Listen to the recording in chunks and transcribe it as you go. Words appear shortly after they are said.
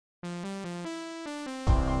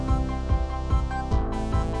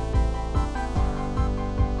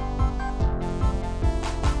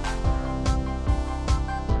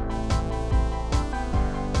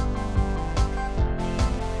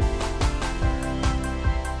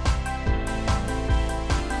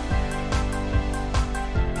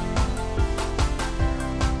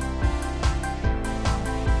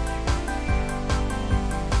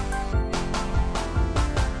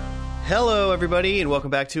Hello, everybody, and welcome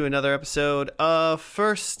back to another episode of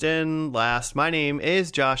First and Last. My name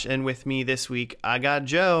is Josh, and with me this week, I got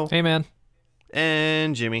Joe. Hey, man.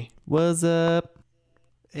 And Jimmy. What's up?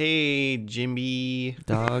 Hey, Jimmy.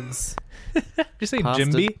 Dogs. Did you say Pasta.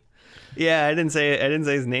 Jimby? Yeah, I didn't say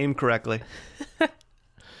his name correctly.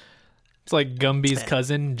 It's like Gumby's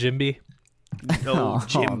cousin, Jimby. Oh,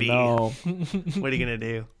 Jimby. No. What are you gonna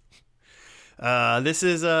do? This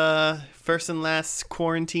is First and Last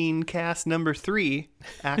Quarantine Cast number 3,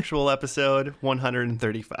 actual episode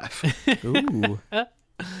 135. Ooh.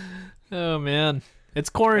 Oh, man.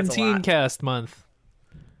 It's quarantine lot. cast month.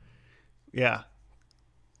 Yeah,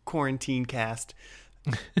 Quarantine Cast.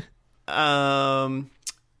 Yeah,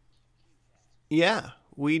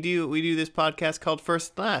 we do this podcast called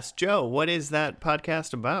First and Last. Joe, what is that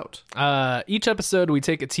podcast about? Each episode, we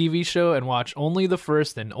take a TV show and watch only the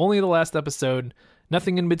first and only the last episode.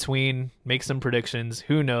 Nothing in between. Make some predictions.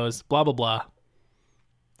 Who knows? Blah, blah, blah.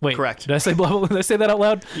 Wait, Correct. Did I say blah, blah, blah? Did I say that out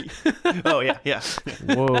loud? Oh, yeah.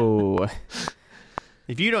 Whoa.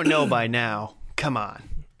 If you don't know by now, come on.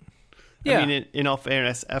 Yeah. I mean, in all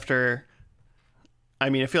fairness, I feel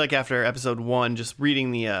like after episode 1, just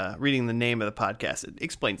reading the name of the podcast, it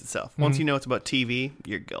explains itself. Once you know it's about TV,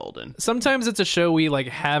 you're golden. Sometimes it's a show we like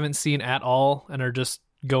haven't seen at all and are just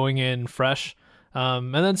going in fresh.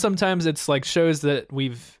 And then sometimes it's like shows that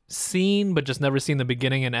we've seen but just never seen the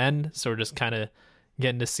beginning and end, so we're just kind of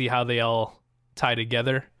getting to see how they all tie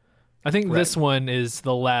together. I think this one is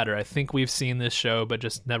the latter. I think we've seen this show but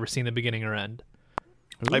just never seen the beginning or end.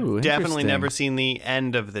 Ooh, I've definitely interesting. never seen the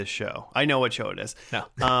end of this show. I know what show it is. No.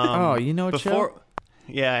 Oh, you know what show?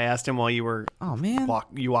 Yeah, I asked him while you were Oh, man.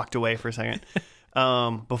 you walked away for a second.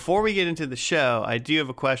 Before we get into the show, I do have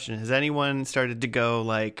a question. Has anyone started to go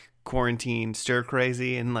like quarantine stir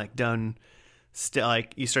crazy and like done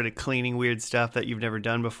like you started cleaning weird stuff that you've never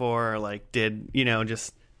done before, or like did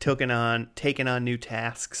just taken on new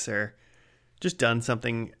tasks, or just done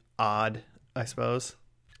something odd, I suppose?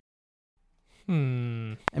 I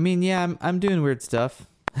mean, yeah, I'm doing weird stuff.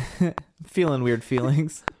 Feeling weird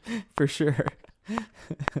feelings, for sure.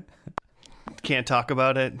 Can't talk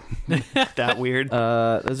about it. That weird.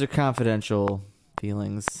 Those are confidential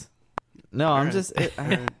feelings. No, I'm right. just...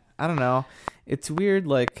 I don't know. It's weird,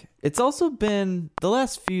 like... It's also been... The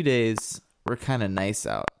last few days were kind of nice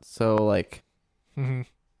out. So, like...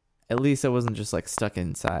 At least I wasn't just, like, stuck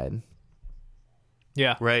inside.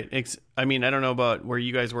 Yeah. Right. I mean, I don't know about where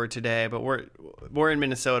you guys were today, but we're in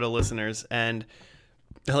Minnesota, listeners, and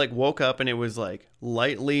I like woke up and it was like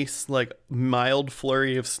lightly like mild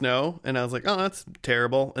flurry of snow, and I was like, oh, that's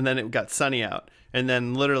terrible. And then it got sunny out, and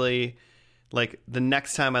then literally like the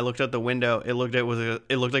next time I looked out the window, it looked like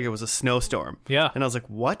it was a snowstorm. Yeah. And I was like,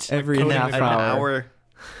 what? Every half hour.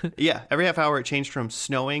 Yeah, every half hour it changed from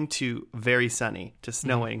snowing to very sunny to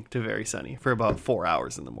snowing to very sunny for about 4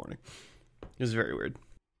 hours in the morning. It was very weird.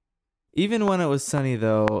 Even when it was sunny,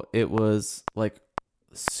 though, it was like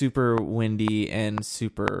super windy and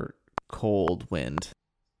super cold wind.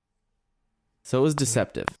 So it was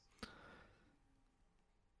deceptive.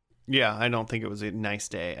 Yeah, I don't think it was a nice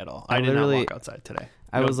day at all. I I did not literally- walk outside today.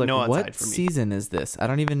 I was like, no outside what for me. season is this? I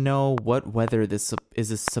don't even know what weather this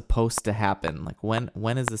is supposed to happen. Like, when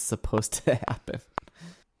is this supposed to happen?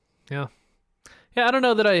 Yeah. Yeah, I don't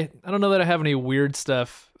know that I have any weird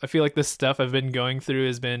stuff. I feel like the stuff I've been going through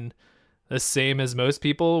has been the same as most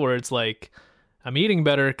people, where it's like I'm eating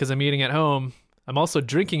better because I'm eating at home. I'm also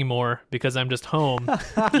drinking more because I'm just home.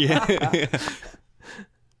 Yeah.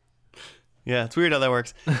 Yeah, it's weird how that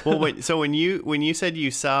works. Well, wait. So when you said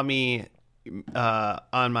you saw me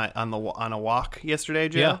on a walk yesterday,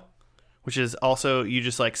 Joe, Yeah. which is also you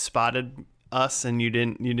just like spotted us and you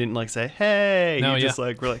didn't like say hey, No, you just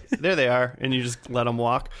like were like there they are, and you just let them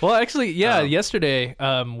walk. Well, actually, yeah, yesterday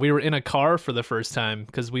we were in a car for the first time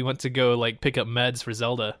because we went to go like pick up meds for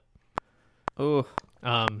Zelda. Oh,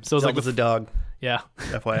 So it was like Zelda's a dog, yeah.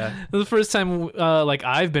 FYI. It was the first time like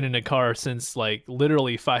I've been in a car since like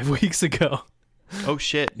literally 5 weeks ago. Oh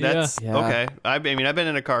shit, that's Yeah. okay. I mean, I've been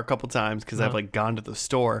in a car a couple times because I've like gone to the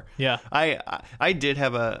store. Yeah. I did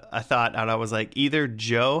have a thought out. I was like, either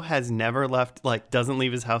Joe has never left, like doesn't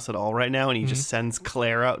leave his house at all right now, and he just sends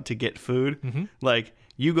Claire out to get food. Like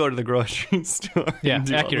you go to the grocery store, Yeah, and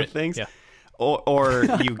do all accurate. the things, Yeah. or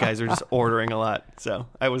you guys are just ordering a lot. So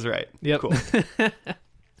I was right. Yep. Cool.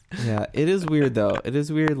 yeah. It is weird though. It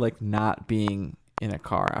is weird, like not being in a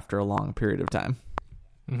car after a long period of time.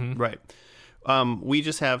 Right. We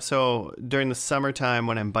just have, so during the summertime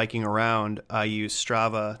when I'm biking around, I use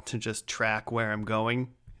Strava to just track where I'm going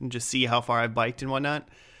and just see how far I've biked and whatnot.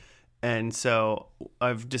 And so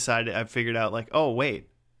I've figured out like, oh, wait,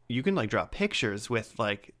 you can like draw pictures with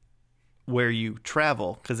like where you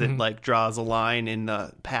travel because it like draws a line in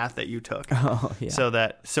the path that you took. Oh,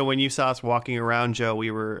 yeah. So when you saw us walking around, Joe,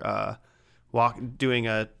 we were doing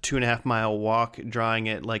a 2.5 mile walk, drawing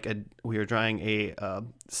it like we were drawing a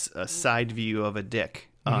side view of a dick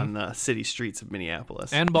on the city streets of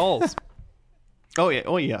Minneapolis. And balls. Oh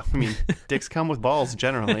yeah. I mean, dicks come with balls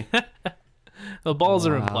generally, The balls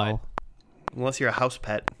are implied. unless you're a house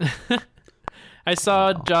pet. I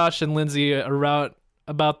saw Josh and Lindsay around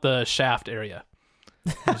about the shaft area.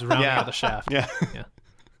 It was rounding out the shaft. Yeah.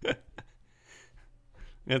 Yeah.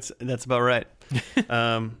 That's about right.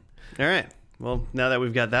 All right. Well, now that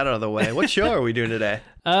we've got that out of the way, what show are we doing today?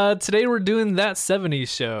 Today we're doing That 70s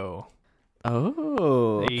Show.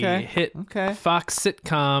 Oh, A okay. hit Okay. Fox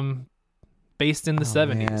sitcom based in the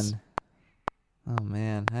 70s. Oh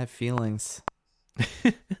man, I have feelings.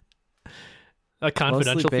 A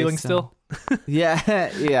confidential Mostly feeling based still?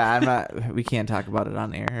 Yeah, yeah. I'm not. We can't talk about it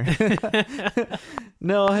on air.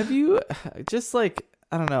 No, have you? Just like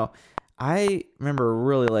I don't know. I remember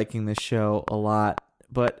really liking this show a lot.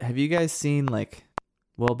 But have you guys seen like,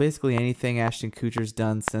 well, basically anything Ashton Kutcher's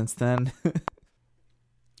done since then?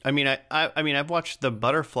 I mean, I've watched The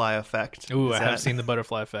Butterfly Effect. Ooh, Is I have that- seen The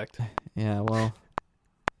Butterfly Effect. Yeah. Well.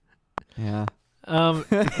 Yeah.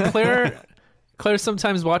 Claire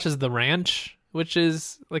sometimes watches The Ranch, which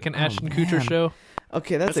is like an Ashton Kutcher man. show.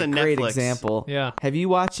 Okay, that's That's a a great Netflix. example. Yeah. Have you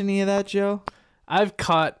watched any of that, Joe? I've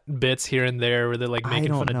caught bits here and there where they're like I making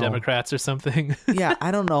don't fun know. of Democrats or something. Yeah,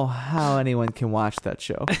 I don't know how anyone can watch that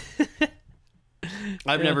show.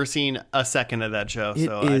 I've never seen a second of that show, It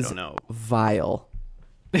so I is don't know. vile.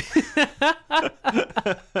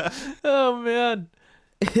 Oh man.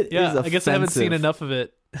 It Yeah, is I guess I haven't seen offensive. enough of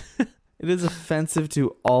it. It is offensive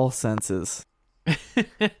to all senses.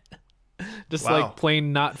 Just Wow. like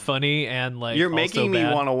plain not funny and like You're also making me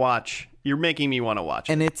bad. want to watch. You're making me want to watch.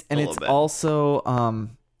 And it it's a little bit. also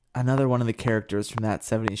another one of the characters from that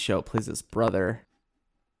 70s show plays his brother.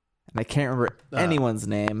 And I can't remember anyone's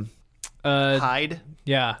name. Hyde.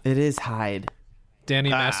 Yeah, It is Hyde. Danny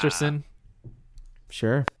Masterson.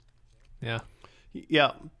 Sure. Yeah.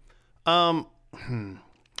 Yeah.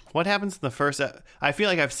 What happens in the first? I feel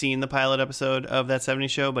like I've seen the pilot episode of that 70s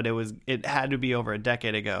show, but it had to be over a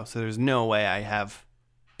decade ago, so there's no way I have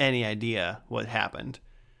any idea what happened.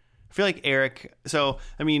 I feel like Eric. So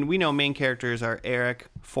I mean, we know main characters are Eric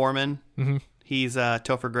Foreman. Mm-hmm. He's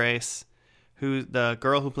Topher Grace, who's the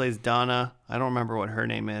girl who plays Donna. I don't remember what her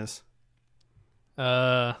name is.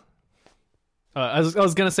 I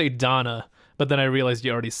was gonna say Donna, but then I realized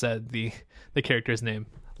you already said the character's name.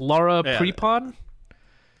 Laura Yeah. Prepon?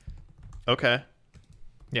 Okay.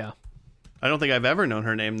 Yeah. I don't think I've ever known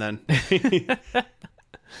her name then.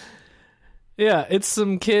 Yeah, it's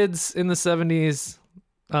some kids in the 70s,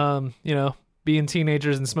 being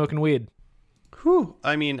teenagers and smoking weed. Whew.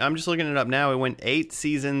 I mean, I'm just looking it up now. It went 8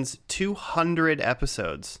 seasons, 200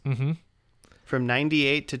 episodes. Mm-hmm. From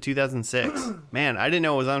 98 to 2006. Man, I didn't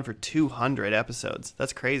know it was on for 200 episodes.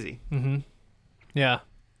 That's crazy. Mm-hmm. Yeah.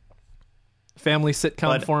 Family sitcom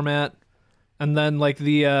But- format. And then like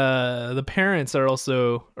the parents are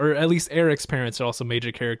also, or at least Eric's parents are also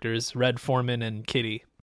major characters, Red Foreman and Kitty.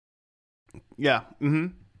 Yeah.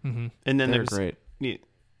 Mm-hmm. Mm-hmm. And then They're there's great.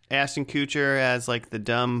 Ashton Kutcher as like the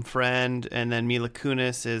dumb friend, and then Mila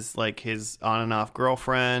Kunis is like his on and off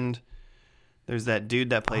girlfriend. There's that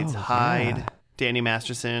dude that plays Oh, Hyde, yeah. Danny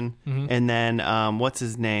Masterson, Mhm. and then what's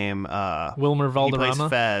his name? Wilmer He plays Valderrama.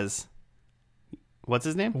 Fez. What's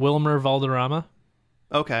his name? Wilmer Valderrama.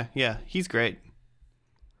 Okay, yeah, he's great.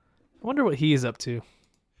 I wonder what he's up to.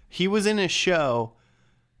 He was in a show.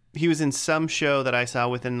 He was in some show that I saw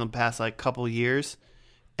within the past like couple years,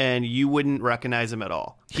 and you wouldn't recognize him at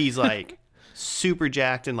all. He's like super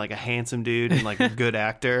jacked and like a handsome dude and like a good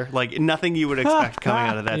actor. Like nothing you would expect coming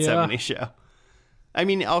out of that Yeah. 70s show. I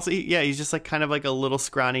mean, also, he's just like kind of like a little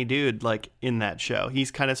scrawny dude like in that show.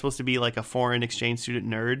 He's kind of supposed to be like a foreign exchange student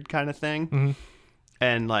nerd kind of thing. Mhm.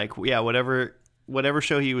 And like, yeah, whatever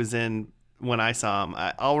show he was in when I saw him,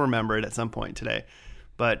 I'll remember it at some point today.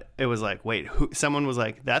 But it was like, wait, someone was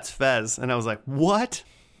like, that's Fez. And I was like, what?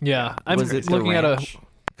 Yeah, I'm Was it looking at a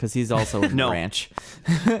Because he's also in No. the ranch.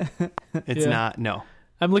 It's Yeah. not, no.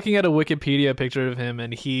 I'm looking at a Wikipedia picture of him,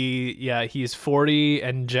 and he's 40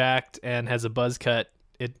 and jacked and has a buzz cut.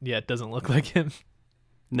 It doesn't look like him.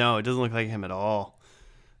 No, it doesn't look like him at all.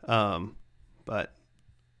 But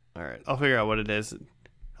all right, I'll figure out what it is.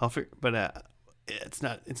 But it's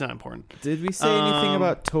not important. Did we say anything Um,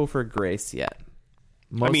 about Topher Grace yet?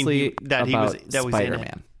 I mean, Mostly that he was in it.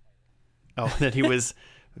 Spider-Man. Oh, that he was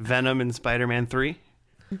Venom in Spider-Man 3?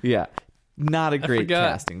 Yeah. not a great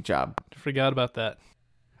forgot. casting job. Forgot about that.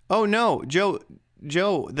 Oh no, Joe,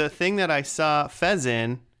 the thing that I saw Fez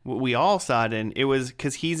in, we all saw it in, it was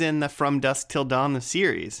because he's in the From Dusk Till Dawn, the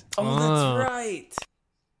series. Oh, that's right.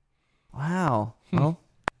 Wow. Well,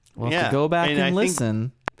 we'll have Yeah, to go back and and I think-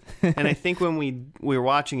 listen. And I think when we were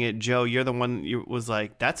watching it, Joe, you're the one that was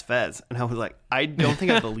like, that's Fez. And I was like, I don't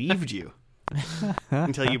think I believed you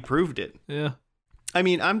until you proved it. Yeah. I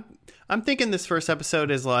mean, I'm thinking this first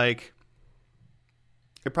episode is like,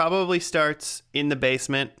 it probably starts in the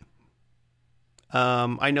basement.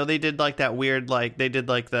 I know they did like that weird, like they did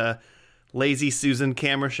like the Lazy Susan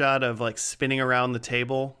camera shot of like spinning around the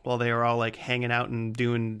table while they were all like hanging out and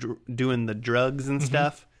doing the drugs and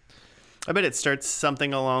stuff. I bet it starts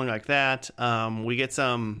something along like that. We get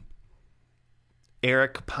some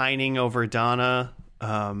Eric pining over Donna.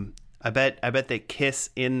 I bet they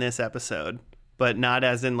kiss in this episode, but not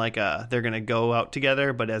as in like they're gonna go out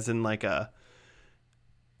together, but as in like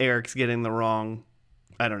Eric's getting the wrong,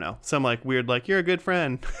 I don't know, some like weird like you're a good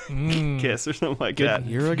friend kiss or something like that.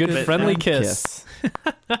 You're a Good good friendly friend kiss.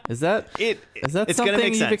 Is that It's something gonna make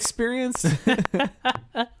you've sense. experienced?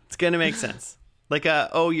 It's gonna make sense. Like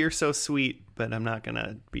oh, you're so sweet, but I'm not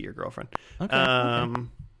gonna be your girlfriend. Okay.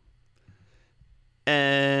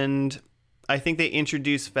 And I think they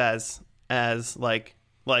introduce Fez as like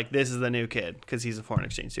this is the new kid because he's a foreign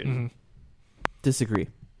exchange student. Disagree.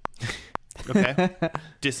 Okay,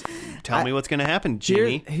 just tell me what's gonna happen,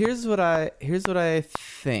 Jimmy. Here's what I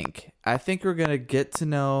think. I think we're gonna get to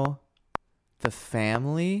know the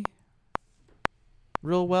family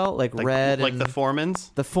real well, like Red, like and the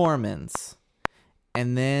Foremans. the Foremans,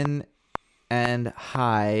 and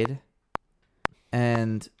Hyde,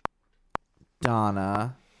 and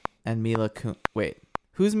Donna, and Mila Kunis. Wait,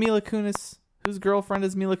 who's Mila Kunis? Whose girlfriend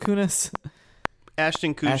is Mila Kunis?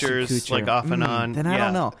 Ashton Ashton Kutcher's Kutcher. like off and on. Then I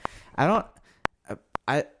don't know.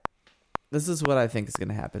 This is what I think is going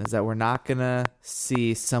to happen, is that we're not going to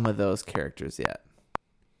see some of those characters yet.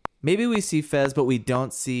 Maybe we see Fez, but we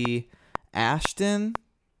don't see Ashton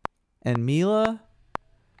and Mila.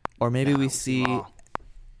 Or maybe we see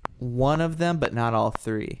one of them, but not all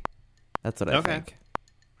three. That's what I think.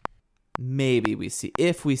 Maybe we see,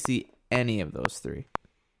 if we see any of those three.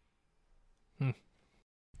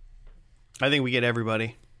 I think we get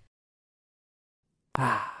everybody.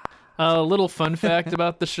 A little fun fact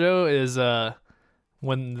about the show is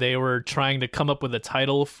when they were trying to come up with a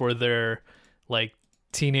title for their like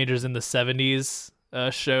teenagers in the 70s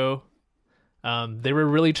show, they were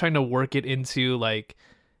really trying to work it into like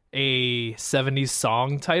a 70s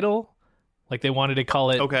song title. Like they wanted to call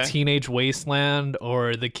it Teenage Wasteland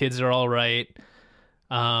or The Kids Are All Right,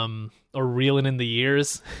 or Reelin' in the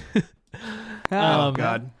Years. Oh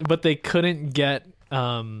God. But they couldn't get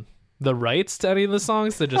the rights to any of the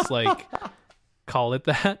songs to just like call it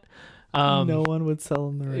that. No one would sell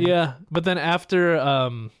them the rights. Yeah, but then after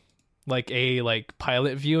like a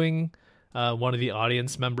pilot viewing, one of the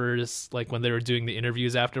audience members, like when they were doing the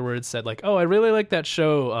interviews afterwards, said like, "Oh, I really like that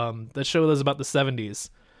show. That show was about the 70s."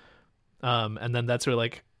 And then that's where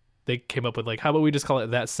like they came up with like, how about we just call it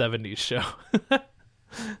That 70s Show?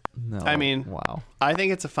 No. I mean, wow. I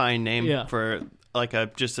think it's a fine name for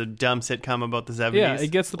like just a dumb sitcom about the 70s. Yeah,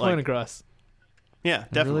 it gets the point Like, across. Yeah, really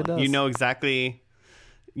definitely. does. You know exactly.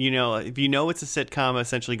 You know, if you know it's a sitcom,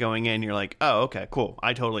 essentially going in, you're like, oh, okay, cool.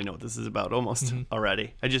 I totally know what this is about almost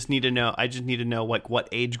already. I just need to know. Like what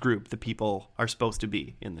age group the people are supposed to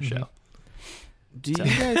be in the show. Do you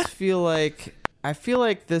guys feel like? I feel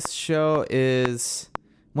like this show is.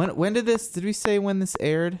 When did we say when this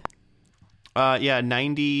aired? Yeah,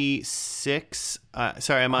 96.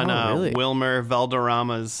 Sorry, I'm on really? Wilmer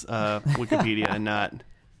Valderrama's Wikipedia and not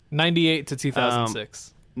 98 to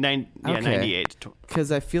 2006. 98.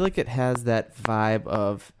 Because I feel like it has that vibe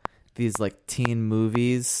of these like teen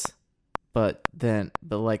movies, but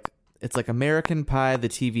like it's like American Pie, the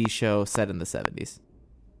TV show set in the 70s.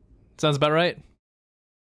 Sounds about right.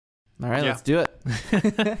 All right, Yeah. let's do it.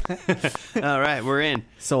 All right, we're in.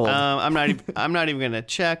 Sold. I'm not even gonna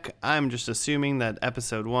check. I'm just assuming that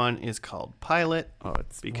episode 1 is called Pilot.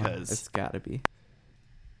 It's got to be.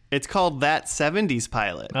 It's called That 70s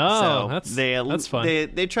Pilot. Oh, so that's fun.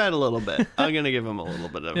 They tried a little bit. I'm gonna give them a little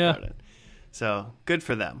bit of credit. So good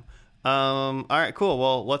for them. All right, cool.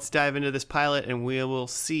 Well, let's dive into this pilot, and we will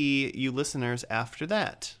see you listeners after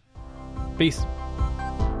that. Peace.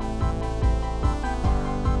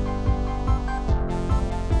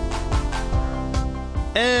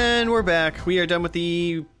 And we're back. We are done with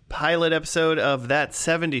the pilot episode of That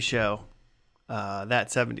 70s Show. That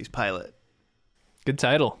 70s Pilot. Good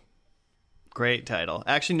title. Great title.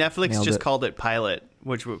 Actually, Netflix Nailed just it. called it Pilot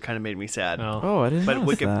which kind of made me sad. Oh. Oh, I didn't But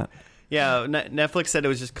notice that. Yeah, Netflix said it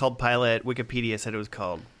was just called Pilot. Wikipedia said it was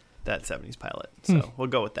called That 70s Pilot. So we'll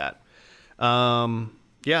go with that.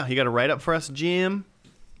 Yeah, you got a write-up for us, Jim?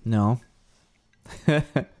 No.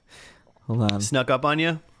 Hold on. Snuck up on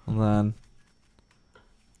you? Hold on.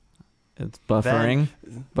 It's buffering.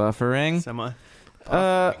 Buffering. Someone.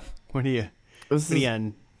 Uh, What are you this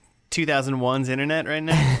on 2001's internet right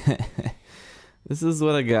now? This is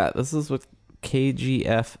what I got. This is what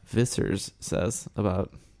KGF Vissers says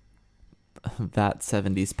about that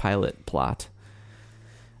 70s pilot plot.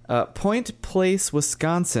 Point Place,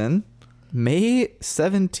 Wisconsin, May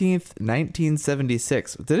 17th,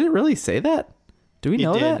 1976. Did it really say that? Do we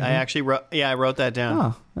know that? I actually wrote. Yeah, I wrote that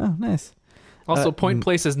down. Oh, nice. Also, Point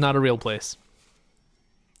Place is not a real place.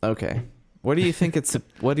 Okay. What do you think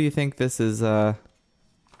what do you think this is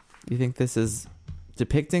you think this is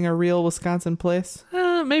depicting a real Wisconsin place?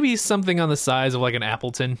 Maybe something on the size of like an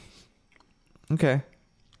Appleton. Okay.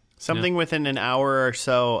 Something within an hour or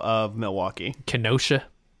so of Milwaukee. Kenosha.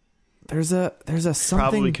 There's a something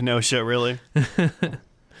Probably Kenosha, really.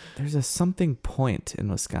 There's a something point in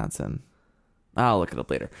Wisconsin. I'll look it up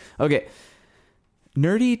later. Okay.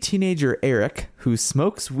 Nerdy teenager Eric, who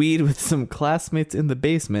smokes weed with some classmates in the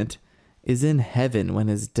basement, is in heaven when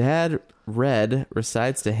his dad, Red,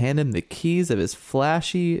 decides to hand him the keys of his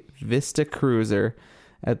flashy Vista Cruiser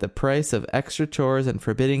at the price of extra chores and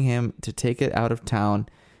forbidding him to take it out of town,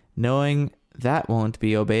 knowing that won't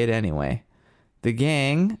be obeyed anyway. The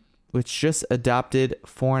gang, which just adopted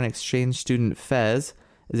foreign exchange student Fez,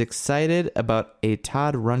 is excited about a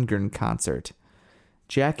Todd Rundgren concert.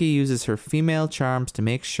 Jackie uses her female charms to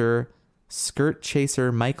make sure skirt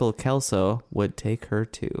chaser Michael Kelso would take her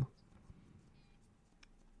too.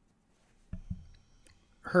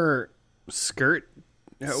 Her skirt.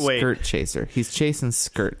 Wait. Skirt chaser. He's chasing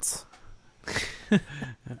skirts.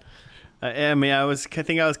 I mean, I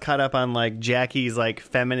think I was caught up on like Jackie's like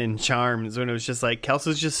feminine charms when it was just like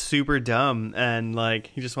Kelso's just super dumb and like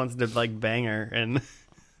he just wants to like bang her and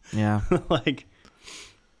Yeah. like.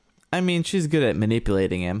 I mean, she's good at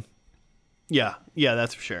manipulating him. Yeah,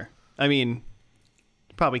 that's for sure. I mean,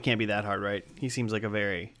 probably can't be that hard, right? He seems like a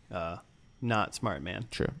very not smart man.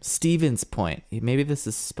 True. Stevens Point. Maybe this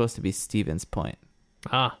is supposed to be Stevens Point.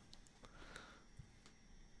 Ah.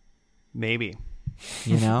 Maybe.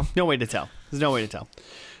 You know? No way to tell. There's no way to tell.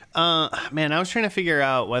 Man, I was trying to figure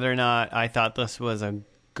out whether or not I thought this was a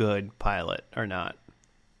good pilot or not.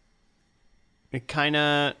 It kind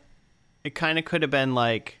of could have been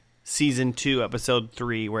like season 2, episode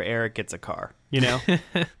 3, where Eric gets a car, you know?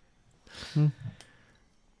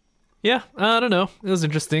 Yeah, I don't know. It was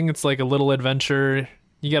interesting. It's like a little adventure.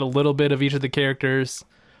 You get a little bit of each of the characters.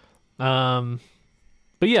 But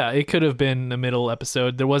yeah, it could have been a middle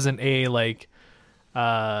episode. There wasn't a like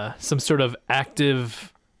some sort of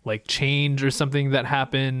active like change or something that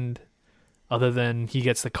happened other than he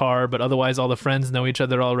gets the car, but otherwise all the friends know each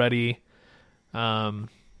other already.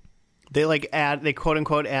 They quote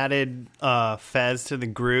unquote added Fez to the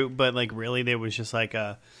group, but like really there was just like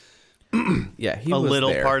a was little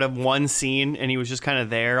there. part of one scene and he was just kind of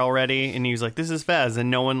there already and he was like, this is Fez,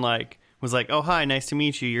 and no one like was like, oh hi, nice to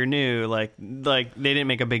meet you, you're new, like they didn't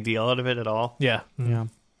make a big deal out of it at all. Yeah. Yeah.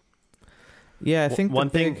 Yeah, I think One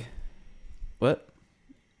thing- What?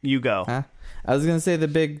 You go. Huh? I was gonna say the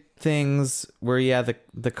big things were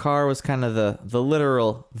the car was kind of the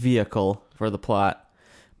literal vehicle for the plot,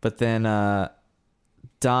 but then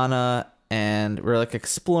Donna and we're like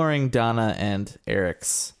exploring Donna and Eric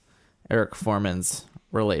Foreman's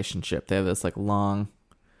relationship. They have this like long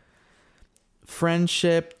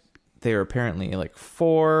friendship. They were apparently like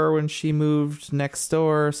 4 when she moved next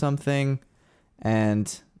door or something,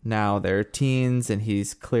 and now they're teens and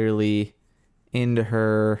he's clearly into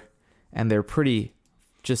her, and they're pretty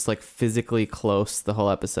just like physically close the whole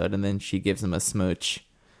episode, and then she gives him a smooch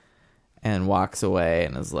and walks away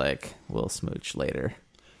and is like, we'll smooch later.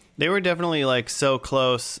 They were definitely like so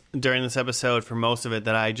close during this episode for most of it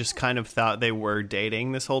that I just kind of thought they were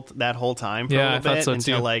dating that whole time for a Yeah, little I thought bit so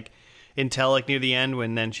until near the end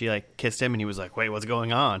when then she like kissed him and he was like, wait, what's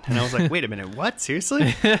going on? And I was like, wait a minute, what?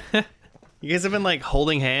 Seriously? You guys have been like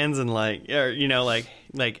holding hands and like, or, you know, like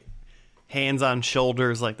hands on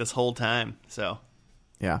shoulders like this whole time. So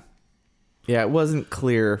Yeah, it wasn't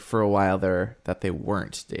clear for a while there that they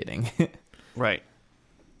weren't dating. right.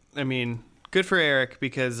 I mean, good for Eric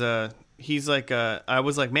because he's like I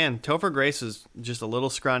was like, man, Topher Grace was just a little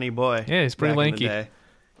scrawny boy. Yeah, he's pretty back in the lanky. day.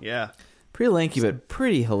 Yeah. Pretty lanky, but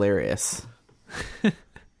pretty hilarious.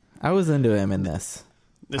 I was into him in this.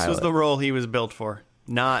 This was pilot. the role he was built for,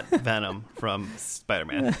 not Venom from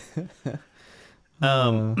Spider-Man.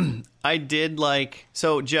 I did like,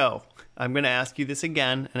 so Joe, I'm going to ask you this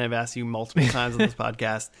again, and I've asked you multiple times on this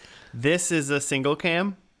podcast. This is a single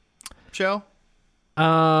cam show?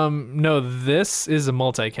 No, this is a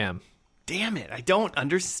multicam. Damn it, I don't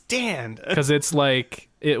understand. Because it's like,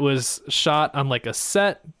 it was shot on like a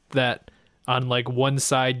set that on like one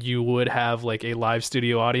side you would have like a live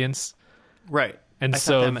studio audience. Right. And I thought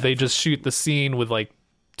so that meant- they just shoot the scene with like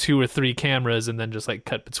 2 or 3 cameras and then just like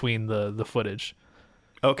cut between the footage.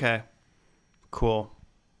 Okay. Cool.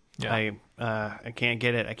 Yeah. I can't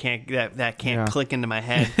get it. I can't that can't Yeah. click into my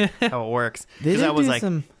head how it works. They Because did I was do like,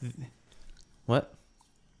 some... What?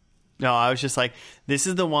 no, I was just like, this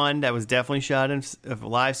is the one that was definitely shot in a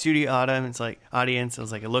live studio audience. I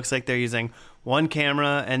was like, it looks like they're using one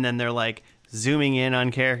camera and then they're like zooming in on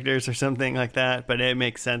characters or something like that. But it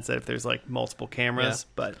makes sense that if there's like multiple cameras.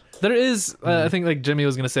 Yeah. But There is, I think like Jimmy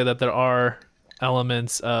was going to say that there are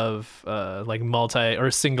elements of like multi or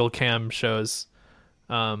single cam shows.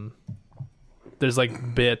 There's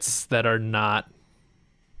like bits that are not,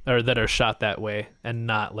 or that are shot that way and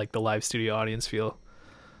not like the live studio audience feel.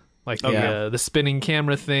 Like the spinning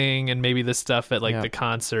camera thing and maybe the stuff at like the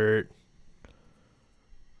concert.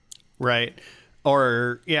 right.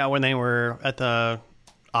 Or, yeah, when they were at the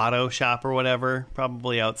auto shop or whatever,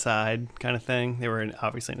 probably outside kind of thing. They were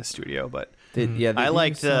obviously in a studio, but They I do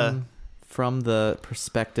liked some from the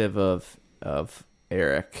perspective of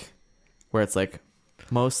Eric, where it's like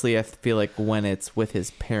mostly I feel like when it's with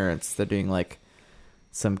his parents, they're doing like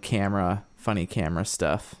some funny camera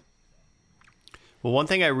stuff. well, one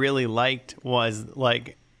thing I really liked was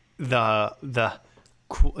like the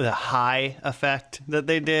high effect that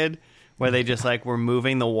they did, where they just like were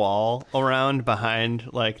moving the wall around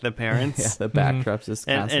behind like the parents. Yeah, the backdrop's just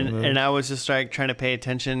constantly moving. And I was just like trying to pay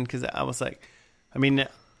attention because I was like, I mean,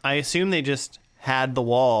 I assume they just had the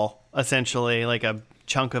wall essentially, like a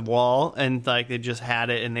chunk of wall, and like they just had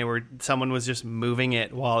it, and someone was just moving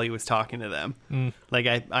it while he was talking to them. Like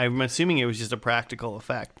I'm assuming it was just a practical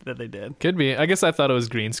effect that they did. Could be. I guess I thought it was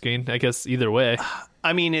green screen. I guess either way.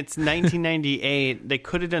 I mean, it's 1998. They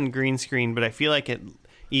could have done green screen, but I feel like it,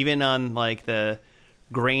 even on like the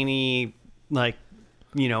grainy, like,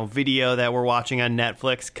 you know, video that we're watching on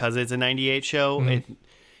Netflix, because it's a 98 show,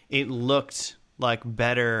 it looked like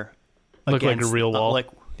better. Looked like a against, real wall.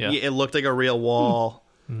 Yeah, it looked like a real wall.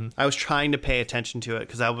 I was trying to pay attention to it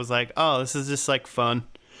because I was like, oh, this is just like fun.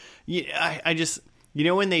 Yeah, I just, you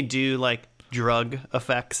know, when they do like drug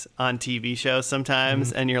effects on TV shows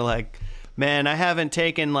sometimes, and you're like, man, I haven't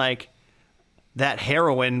taken like that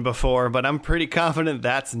heroin before, but I'm pretty confident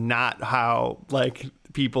that's not how like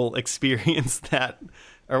people experience that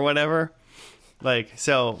or whatever. Like,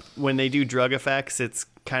 so when they do drug effects, it's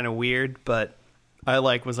kind of weird, but I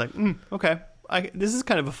was like, okay, this is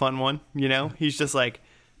kind of a fun one. You know, he's just like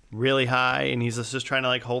really high and he's just trying to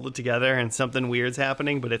like hold it together, and something weird's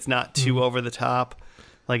happening, but it's not too over the top.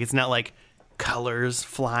 Like, it's not like colors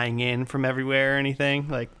flying in from everywhere or anything.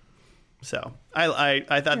 Like, so I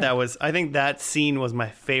thought that was, I think that scene was my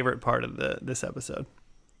favorite part of this episode.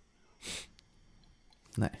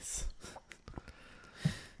 Nice.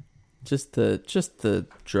 Just the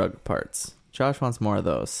drug parts. Josh wants more of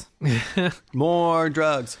those. More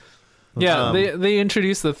drugs. Yeah, they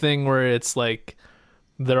introduced the thing where it's like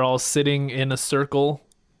they're all sitting in a circle,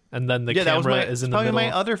 and then the camera is in the middle. Probably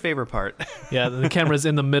my other favorite part. Yeah, the camera's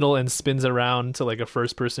in the middle and spins around to like a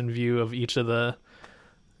first-person view of each of the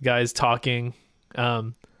guys talking.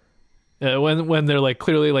 When they're like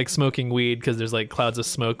clearly like smoking weed because there's like clouds of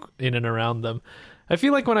smoke in and around them. I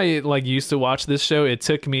feel like when I like used to watch this show, it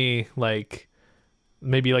took me like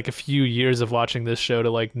maybe like a few years of watching this show to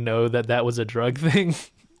like know that was a drug thing.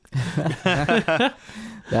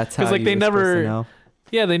 That's how like you they were never supposed to know.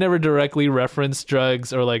 Yeah, they never directly reference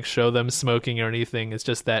drugs or like show them smoking or anything. It's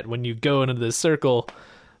just that when you go into this circle,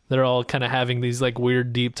 they're all kind of having these like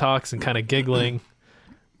weird deep talks and kind of giggling.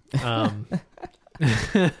 And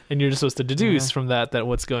you're just supposed to deduce from that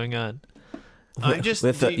what's going on. I just You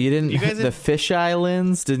guys the fisheye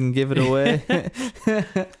lens didn't give it away.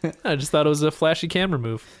 I just thought it was a flashy camera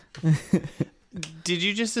move. Did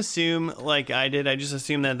you just assume, like I did, I just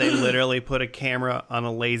assumed that they literally put a camera on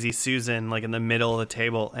a Lazy Susan, like in the middle of the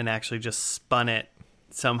table, and actually just spun it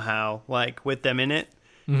somehow, like with them in it?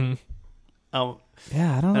 Mm-hmm. Oh,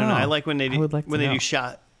 Yeah, I don't know. I like when they do, like when they do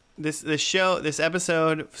shot. This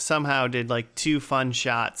episode somehow did like 2 fun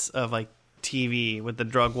shots of like TV with the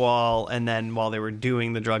drug wall, and then while they were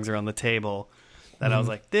doing the drugs around the table, that I was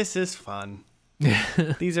like, this is fun.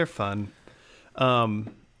 These are fun.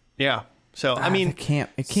 Yeah. So I mean, it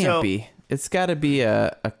can't be. It's got to be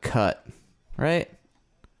a cut, right?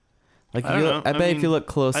 Like, I don't know. I bet if mean, you look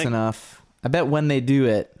close enough, I bet when they do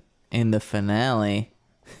it in the finale,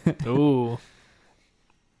 Ooh.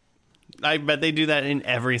 I bet they do that in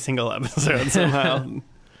every single episode somehow.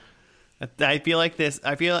 I feel like this.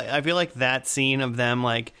 I feel like that scene of them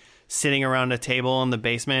like sitting around a table in the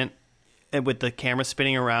basement and with the camera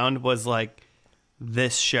spinning around was like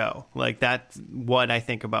this show. Like that's what I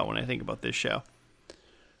think about when I think about this show.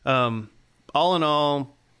 All in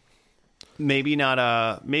all, maybe not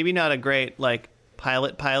a great like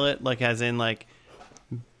pilot like as in like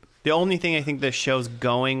the only thing I think this show's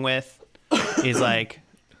going with is like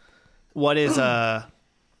what's going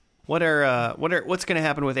to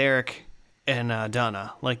happen with Eric and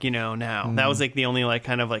Donna, like, you know, now. That was like the only like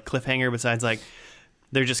kind of like cliffhanger besides like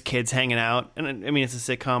they're just kids hanging out. And I mean, it's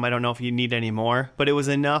a sitcom. I don't know if you need any more, but it was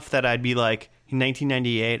enough that I'd be like, in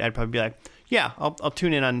 1998, I'd probably be like, yeah, I'll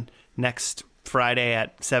tune in on next Friday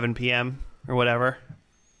at 7 p.m. or whatever,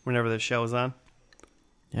 whenever the show is on.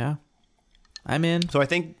 yeah, I'm in. So I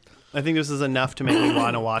think this is enough to make me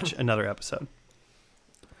want to watch another episode.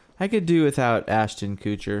 I could do without Ashton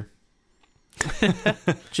Kutcher.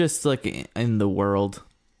 Just like in the world.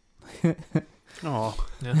 Oh,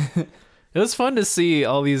 Yeah. It was fun to see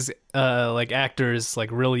all these like actors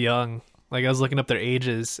like real young. Like I was looking up their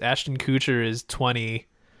ages. Ashton Kutcher is 20.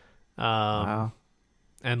 Wow.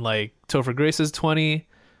 And like Topher Grace is 20.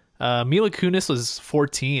 Mila Kunis was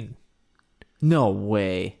 14. No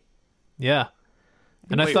way. Yeah.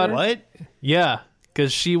 And wait, I thought what? Yeah,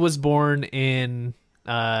 cuz she was born in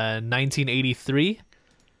 1983.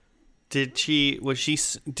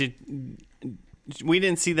 We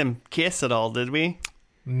didn't see them kiss at all, did we?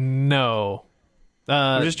 No.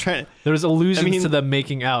 I'm just trying. There was allusions I mean- to them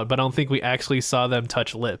making out, but I don't think we actually saw them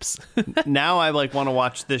touch lips. Now I like want to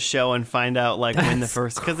watch this show and find out like when the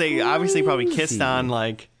first, because they obviously probably kissed crazy. on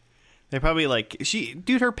like they probably like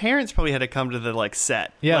her parents probably had to come to the like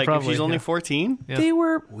set. Yeah, like probably, if she's only yeah. 14. Yeah. They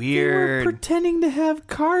were Weird. pretending to have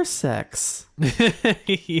car sex.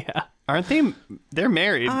 Yeah. Aren't they? They're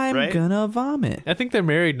married, I'm right? gonna vomit. I think they're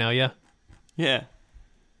married now, yeah. Yeah,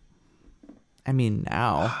 I mean,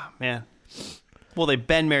 now man. Well, they've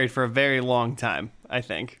been married for a very long time, I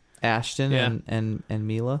think. Ashton Yeah. and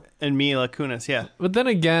Mila. And Mila Kunis, yeah. But then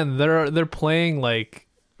again, they're playing like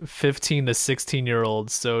 15 to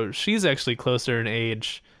 16-year-olds, so she's actually closer in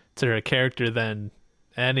age to her character than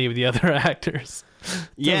any of the other actors.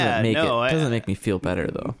 Yeah, Doesn't make me feel better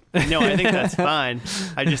though. No, I think that's fine.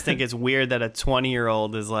 I just think it's weird that a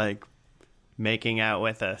 20-year-old is like making out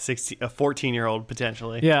with a 14-year-old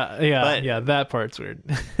potentially. Yeah, But- yeah, that part's weird.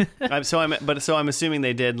 So I'm assuming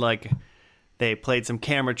they did like they played some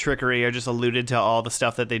camera trickery or just alluded to all the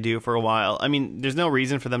stuff that they do for a while. I mean, there's no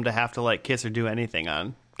reason for them to have to like kiss or do anything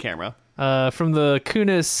on camera. From the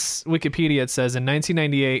Kunis Wikipedia, it says in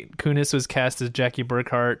 1998, Kunis was cast as Jackie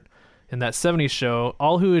Burkhart in that 70s show.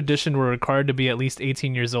 All who auditioned were required to be at least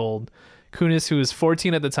 18 years old. Kunis, who was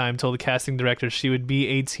 14 at the time, told the casting director she would be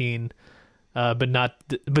 18,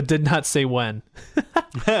 but did not say when.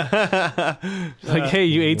 Like, hey,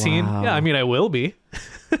 you 18? Wow. Yeah, I mean, I will be.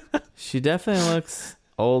 She definitely looks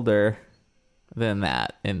older than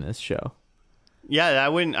that in this show. Yeah, I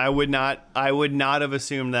would not have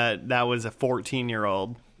assumed that was a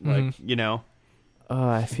 14-year-old. Like, you know. Oh,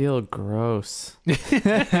 I feel gross.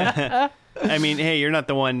 I mean, hey, you're not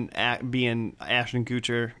the one being Ashton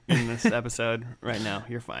Kutcher in this episode right now.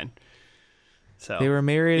 You're fine. So They were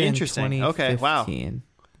married in Interesting. 2015. Okay, wow.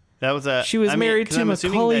 That was a. She was married 'cause to I'm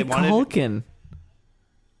assuming Macaulay they wanted- Culkin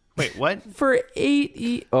Wait, what? for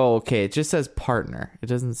 8 Oh, okay. It just says partner. It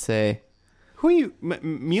doesn't say Who are you,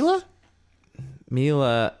 Mila?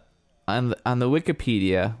 Mila on the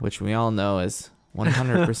Wikipedia, which we all know is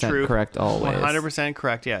 100% True. correct always. 100%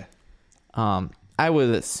 correct. Yeah. I would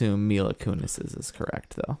assume Mila Kunis is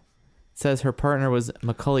correct though. It says her partner was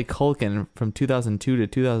Macaulay Culkin from 2002 to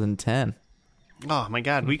 2010. Oh my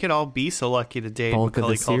God, we could all be so lucky to date Bulk of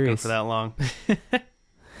Macaulay the Culkin series. for that long.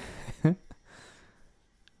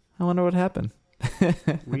 I wonder what happened.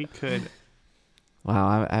 We could.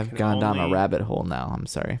 Wow, I've Could gone down a only- rabbit hole now. I'm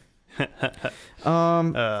sorry.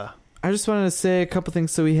 Uh, I just wanted to say a couple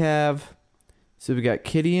things. So we got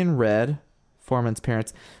Kitty and Red, Foreman's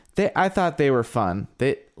parents. I thought they were fun.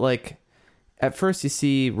 They like at first you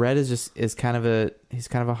see Red is kind of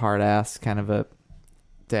a hard ass, kind of a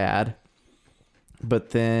dad.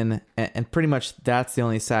 But then and pretty much that's the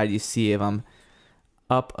only side you see of him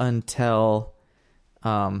up until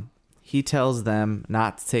he tells them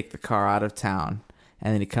not to take the car out of town.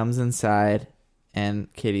 And then he comes inside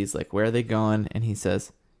and Kitty's like, "Where are they going?" And he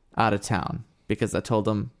says, "Out of town, because I told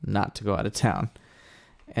them not to go out of town."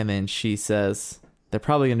 And then she says, they're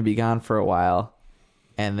probably going to be gone for a while,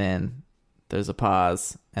 and then there's a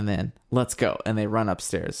pause, and then let's go, and they run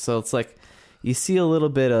upstairs. So it's like you see a little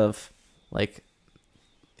bit of like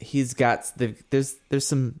there's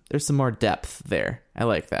some more depth there. I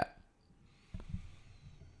like that.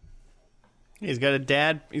 He's got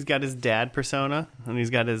his dad persona, and he's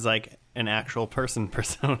got his like an actual person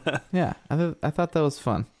persona. Yeah, I thought that was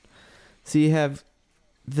fun. So you have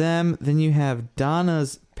them, then you have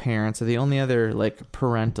Donna's parents are the only other like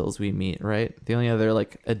parentals we meet, right? The only other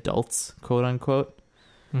like adults, quote unquote,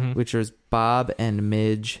 which is Bob and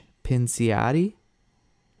Midge Pinciotti.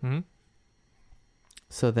 Mm-hmm.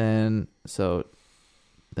 So then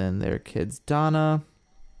their kids, Donna.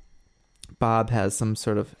 Bob has some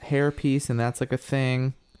sort of hairpiece, and that's like a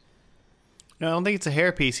thing. No, I don't think it's a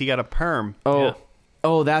hairpiece. He got a perm.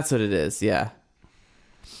 Oh, that's what it is. Yeah.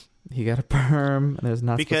 He got a perm. There's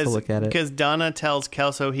not supposed to look at it. Because Donna tells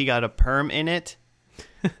Kelso he got a perm in it,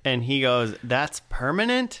 and he goes, "That's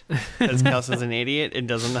permanent?" Because Kelso's an idiot and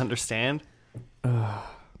doesn't understand.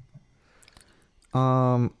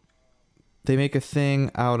 They make a thing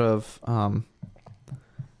out of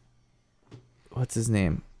what's his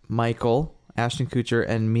name? Michael, Ashton Kutcher,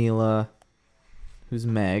 and Mila, who's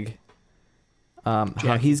Meg.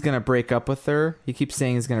 How he's gonna break up with her. He keeps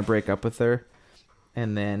saying he's gonna break up with her,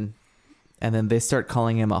 and then they start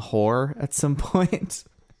calling him a whore at some point,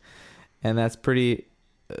 and that's pretty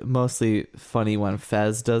mostly funny when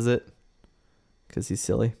Fez does it because he's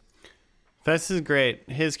silly. Fez is great.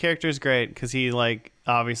 His character is great because he like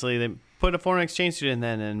obviously they put a foreign exchange student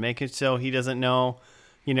then and make it so he doesn't know,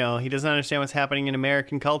 he doesn't understand what's happening in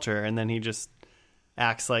American culture, and then he just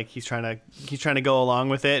acts like he's trying to go along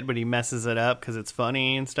with it, but he messes it up because it's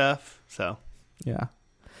funny and stuff. So yeah.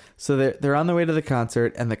 So they're on the way to the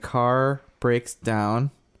concert, and the car breaks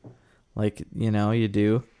down, like you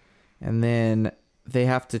do, and then they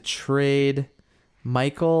have to trade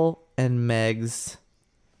Michael and Meg's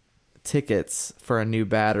tickets for a new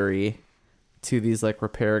battery to these like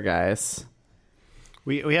repair guys.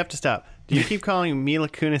 We have to stop. Do you keep calling Mila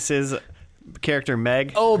Kunis's character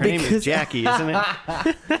Meg? Oh, her name is Jackie, isn't it?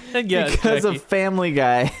 Yeah, because Jackie. of Family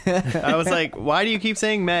Guy. I was like, why do you keep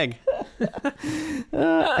saying Meg?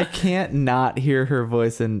 I can't not hear her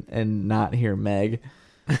voice and not hear Meg.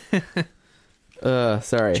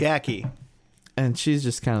 Sorry. Jackie. And she's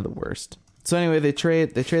just kind of the worst. So anyway, they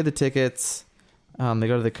trade the tickets. They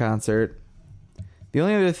go to the concert. The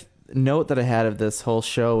only other note that I had of this whole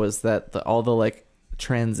show was that all the like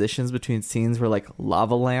transitions between scenes were like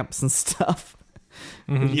lava lamps and stuff.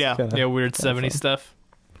 Mm-hmm. Yeah. Weird 70s fun. stuff.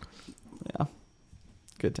 Yeah.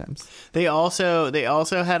 Good times. They also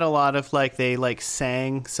had a lot of like they like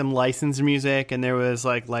sang some licensed music, and there was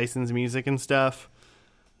like licensed music and stuff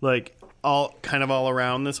like all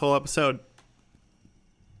around this whole episode.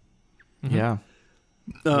 Mm-hmm. Yeah.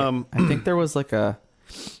 I think there was like a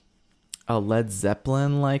Led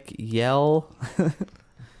Zeppelin like yell.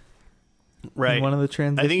 Right. In one of the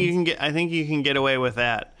transitions. I think you can get away with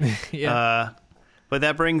that. Yeah. But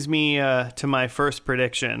that brings me to my first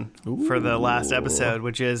prediction for the last episode,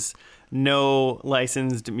 which is no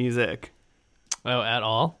licensed music. Oh, at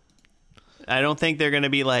all? I don't think they're going to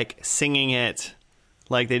be like singing it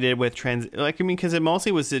like they did with because it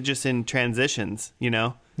mostly was just in transitions,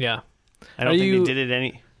 Yeah. I don't think they did it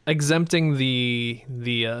any. Exempting the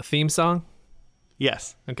theme song?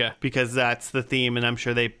 Yes. Okay. Because that's the theme, and I'm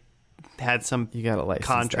sure they had some You got to license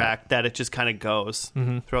contract that it just kind of goes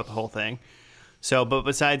throughout the whole thing. So, but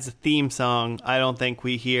besides the theme song, I don't think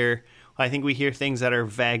we hear. I think we hear things that are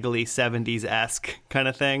vaguely 70s-esque kind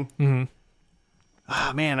of thing. Mm-hmm.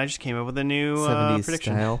 Oh man, I just came up with a new 70s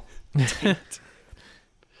prediction. style.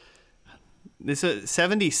 This is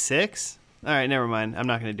 76. All right, never mind. I'm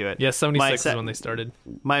not going to do it. Yeah, 76 is when they started.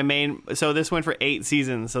 So this went for 8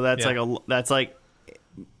 seasons. So that's like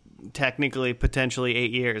technically potentially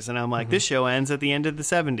 8 years, and I'm like, this show ends at the end of the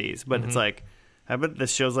 70s, but it's like, I bet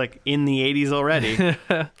this show's like in the 80s already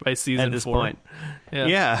By season at this 4. point.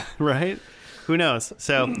 Yeah, right. Who knows?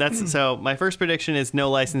 So so my first prediction is no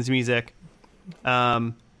licensed music.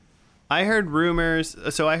 I heard rumors.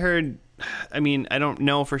 So I heard. I mean, I don't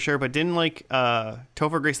know for sure, but didn't like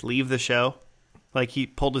Topher Grace leave the show? Like he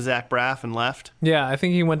pulled a Zach Braff and left. Yeah, I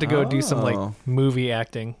think he went to go do some Oh. like movie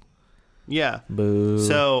acting. Yeah. Boo.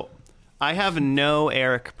 So I have no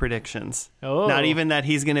Eric predictions. Oh. Not even that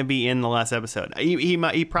he's going to be in the last episode.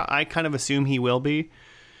 I kind of assume he will be.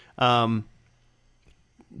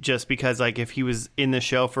 Just because like if he was in the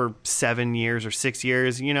show for 7 years or 6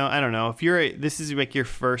 years, I don't know. If this is like your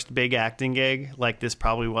first big acting gig, like this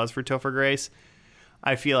probably was for Topher Grace,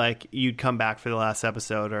 I feel like you'd come back for the last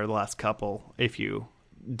episode or the last couple if you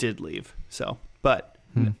did leave. So, but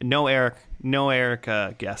no Eric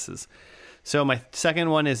guesses. So my second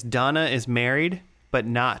one is Donna is married, but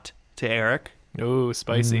not to Eric. Oh,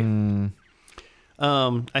 spicy.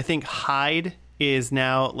 I think Hyde is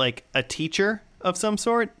now like a teacher of some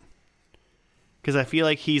sort. Because I feel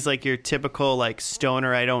like he's like your typical like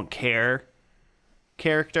stoner, I don't care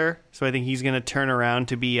character. So I think he's going to turn around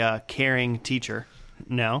to be a caring teacher.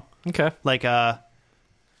 No. Okay. Like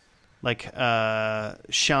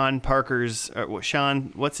Sean Parker's,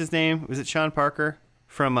 what's his name? Was it Sean Parker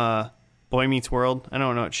from Boy Meets World? I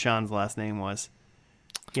don't know what Sean's last name was.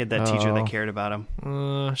 He had that teacher that cared about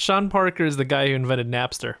him. Sean Parker is the guy who invented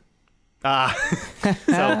Napster.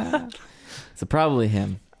 So probably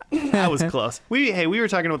him. That was close. We were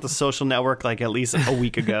talking about The Social Network like at least a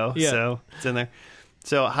week ago. Yeah. So it's in there.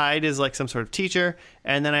 So Hyde is like some sort of teacher.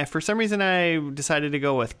 And then for some reason I decided to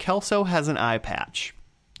go with Kelso has an eye patch.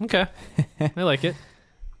 Okay. I like it.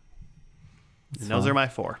 And those are my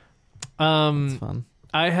 4. It's fun.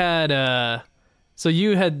 I had so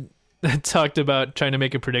you had talked about trying to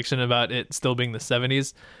make a prediction about it still being the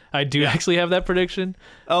 70s. I do actually have that prediction.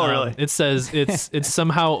 Oh, really? It says it's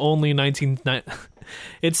somehow only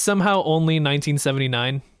it's somehow only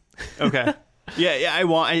 1979. Okay. Yeah,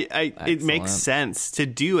 it makes Excellent. sense to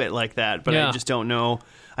do it like that, but I just don't know.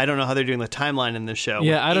 I don't know how they're doing the timeline in this show.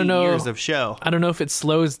 Yeah, I don't know. Years of show. I don't know if it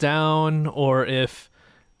slows down or if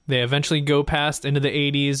they eventually go past into the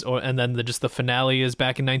 80s and then the finale is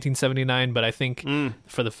back in 1979, but I think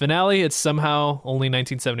for the finale it's somehow only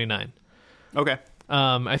 1979. Okay.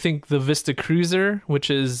 I think the Vista Cruiser, which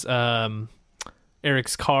is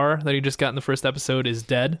Eric's car that he just got in the first episode, is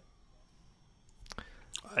dead.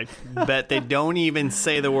 I bet they don't even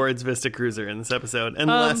say the words Vista Cruiser in this episode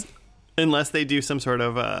unless they do some sort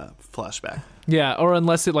of flashback. Yeah, or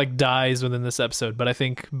unless it like dies within this episode, but I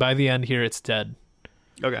think by the end here it's dead.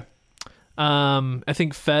 Okay. I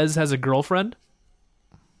think Fez has a girlfriend.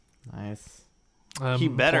 Nice. He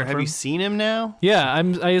better. Have you seen him now? Yeah,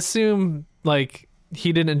 I assume like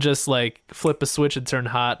he didn't just like flip a switch and turn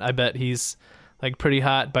hot. I bet he's like pretty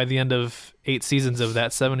hot by the end of 8 seasons of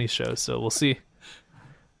that 70s show, so we'll see.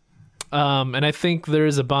 And I think there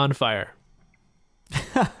is a bonfire.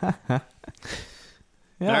 Yeah,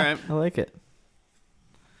 All right. I like it.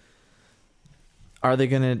 Are they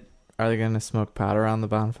gonna smoke powder on the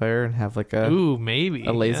bonfire and have like a maybe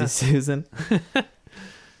a lazy Susan?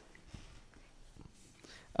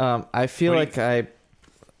 I feel like I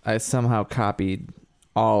somehow copied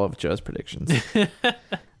all of Joe's predictions.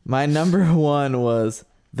 My number 1 was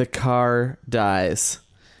the car dies,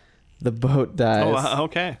 the boat dies. Oh,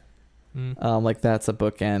 okay. Like that's a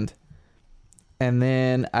bookend. And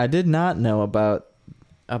then I did not know about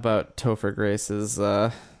Topher Grace's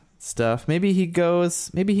stuff. Maybe he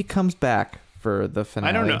comes back for the finale.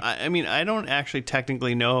 I don't know. I mean, I don't actually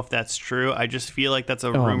technically know if that's true. I just feel like that's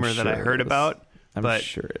a rumor that I sure heard it is. about. I'm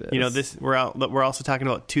sure it is. You know, we're also talking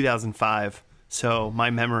about 2005, so my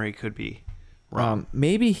memory could be wrong.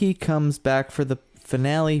 Maybe he comes back for the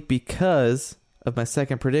finale because of my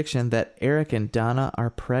second prediction that Eric and Donna are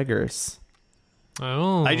preggers.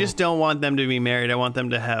 Oh. I just don't want them to be married. I want them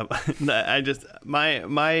to have.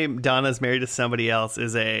 My Donna's married to somebody else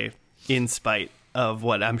is in spite of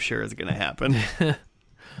what I'm sure is going to happen. All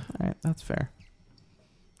right, that's fair.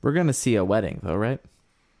 We're gonna see a wedding though, right?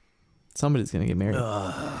 Somebody's gonna get married.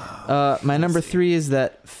 My number 3 is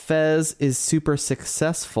that Fez is super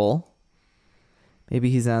successful. Maybe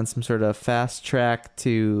he's on some sort of fast track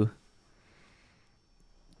to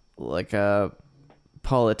like a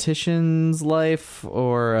politician's life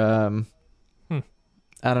or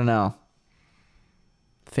I don't know.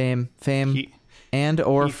 Fame and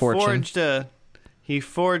or fortune. He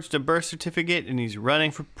forged a birth certificate and he's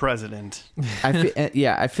running for president.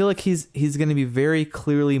 I feel like he's going to be very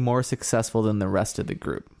clearly more successful than the rest of the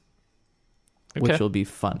group, which will be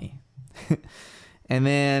funny. And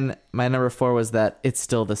then my number 4 was that it's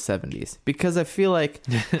still the 70s because I feel like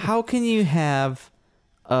how can you have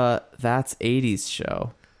that's 80s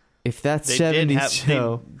show if that's 70s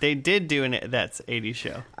show? They did do an that's 80s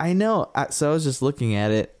show. I know. So I was just looking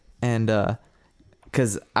at it and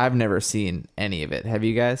because I've never seen any of it. Have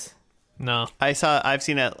you guys? No. I've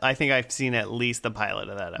seen it. I think I've seen at least the pilot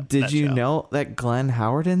of that episode. Did you know that Glenn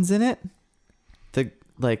Howerton's in it?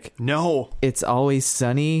 No. It's Always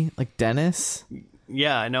Sunny, like Dennis.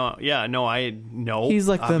 Yeah, I know. Yeah, no, I know. He's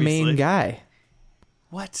like the main guy.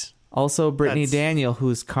 What? Also, Brittany Daniel,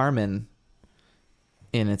 who's Carmen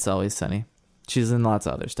in It's Always Sunny. She's in lots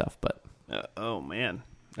of other stuff, but oh man.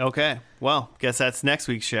 Okay. Well, guess that's next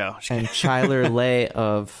week's show. And Chyler Leigh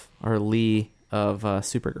of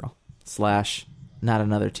Supergirl / not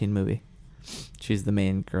another teen movie. She's the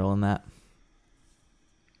main girl in that.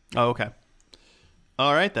 Oh, okay.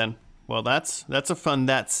 All right then. Well, that's a fun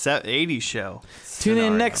 80s show. Tune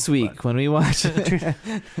in next week when we watch.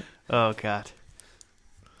 Oh God.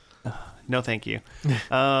 No, thank you.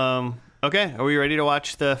 Okay, are we ready to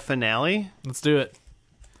watch the finale? Let's do it.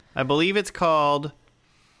 I believe it's called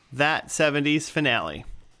That 70s Finale.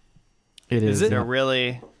 It is. They're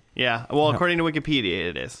really, yeah. Well, according to Wikipedia,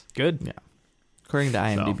 it is. Good. Yeah. According to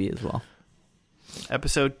IMDb as well.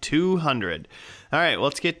 Episode 200. All right,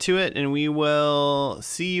 let's get to it, and we will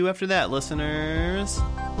see you after that, listeners.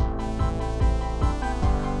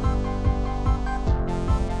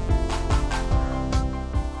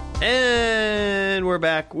 And we're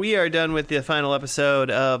back. We are done with the final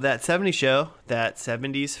episode of That 70s Show, That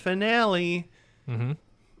 70s Finale. Mm-hmm.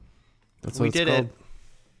 That's what We it's did called. it.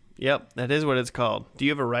 Yep, that is what it's called. Do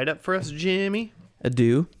you have a write-up for us, Jimmy? I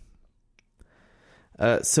do.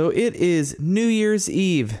 So it is New Year's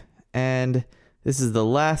Eve, and this is the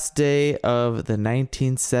last day of the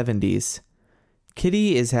 1970s.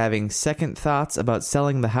 Kitty is having second thoughts about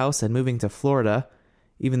selling the house and moving to Florida,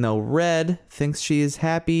 even though Red thinks she is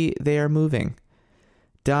happy they are moving.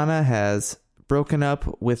 Donna has broken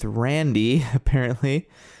up with Randy, apparently,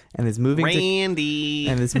 and is moving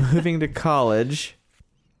to college.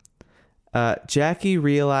 Jackie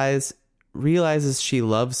realizes she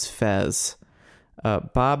loves Fez.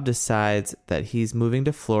 Bob decides that he's moving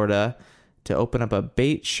to Florida to open up a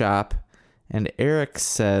bait shop, and Eric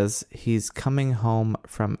says he's coming home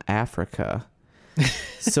from Africa.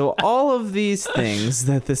 So all of these things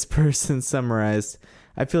that this person summarized,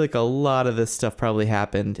 I feel like a lot of this stuff probably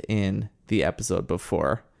happened in the episode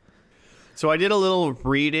before. So I did a little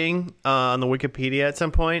reading on the Wikipedia at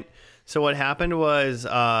some point. So what happened was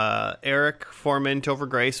Eric Foreman, Topher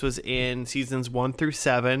Grace, was in seasons 1 through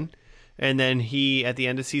 7. And then at the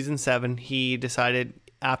end of season 7, he decided,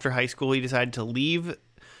 after high school, he decided to leave.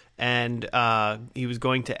 And he was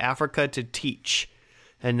going to Africa to teach.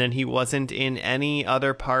 And then he wasn't in any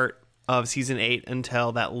other part of season 8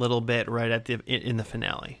 until that little bit right at in the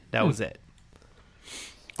finale. That was it.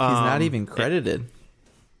 He's not even credited.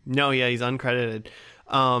 No, yeah, he's uncredited.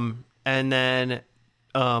 And then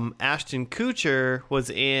Ashton Kutcher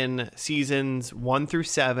was in seasons 1 through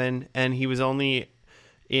 7, and he was only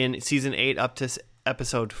in season 8 up to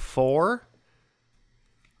episode 4.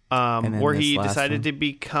 Where he decided to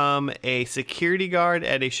become a security guard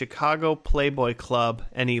at a Chicago Playboy club,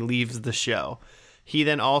 and he leaves the show. He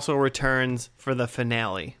then also returns for the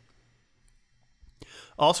finale.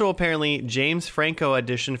 Also, apparently, James Franco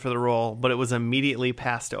auditioned for the role, but it was immediately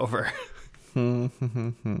passed over. He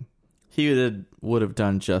would have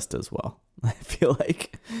done just as well, I feel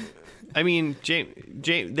like. I mean, James,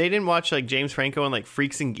 they didn't watch like James Franco and like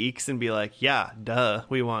Freaks and Geeks and be like, yeah, duh,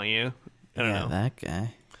 we want you. I don't know. That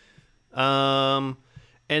guy. And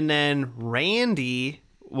then Randy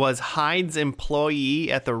was Hyde's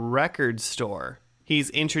employee at the record store. He's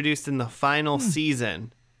introduced in the final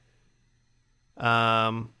season.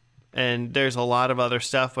 And there's a lot of other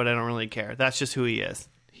stuff, but I don't really care. That's just who he is.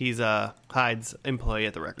 He's Hyde's employee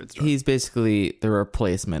at the record store. He's basically the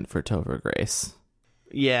replacement for Topher Grace.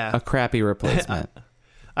 Yeah. A crappy replacement.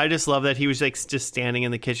 I just love that he was like just standing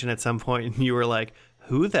in the kitchen at some point and you were like,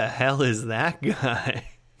 who the hell is that guy?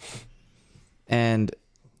 And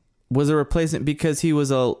was a replacement because he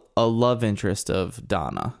was a love interest of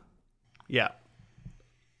Donna. Yeah.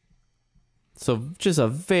 So just a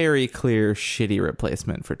very clear shitty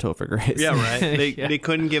replacement for Topher Grace. Yeah, right. They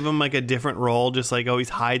couldn't give him like a different role, just like, oh, he's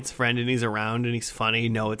Hyde's friend and he's around and he's funny.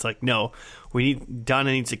 No, it's like, no,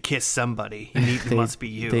 Donna needs to kiss somebody. It must be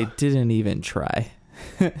you. They didn't even try.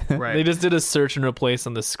 Right. They just did a search and replace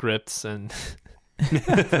on the scripts and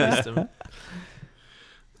replaced him.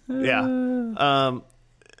 Yeah.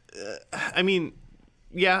 I mean,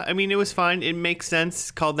 it was fine. It makes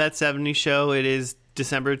sense. Called That 70s Show. It is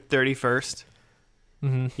December 31st.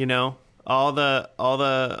 Mm-hmm. You know, all the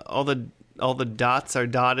dots are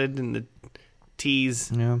dotted and the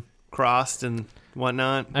T's crossed and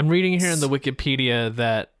whatnot. I'm reading here in the Wikipedia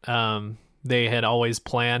that they had always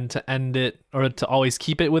planned to end it or to always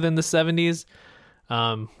keep it within the 70s,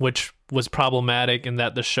 which was problematic in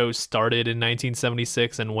that the show started in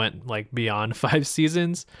 1976 and went like beyond 5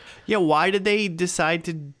 seasons. Yeah, why did they decide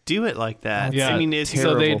to do it like that? Yeah, I mean, it's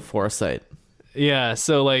Terrible foresight. Yeah,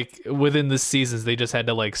 so like within the seasons, they just had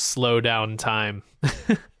to like slow down time.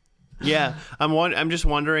 Yeah, I'm just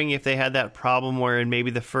wondering if they had that problem where in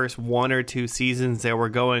maybe the first 1 or 2 seasons they were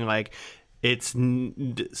going like, it's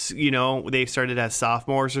they started as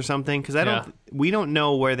sophomores or something, because we don't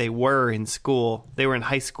know where they were in school. They were in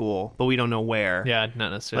high school, but we don't know where. Yeah,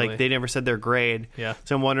 not necessarily. Like they never said their grade. Yeah.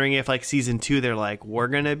 So I'm wondering if like season 2 they're like, we're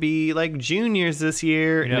gonna be like juniors this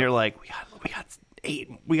year, and they're like,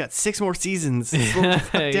 we got 6 more seasons. Slow the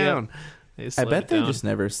fuck down. I bet they just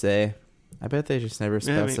never say. I bet they just never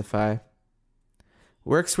specify.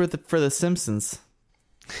 Works for the Simpsons.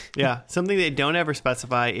 Yeah, something they don't ever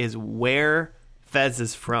specify is where Fez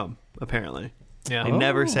is from. Apparently, Yeah. they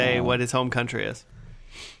never say what his home country is,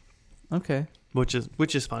 Okay. which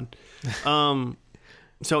is fun.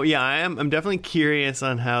 So yeah, I'm definitely curious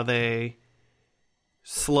on how they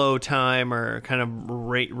slow time or kind of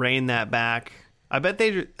rein that back. I bet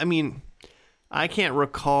they. I mean, I can't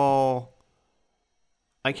recall.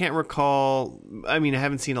 I mean, I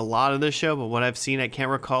haven't seen a lot of this show, but what I've seen, I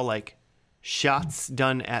can't recall like shots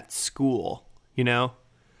done at school, Yeah.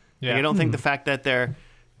 Like, I don't think the fact that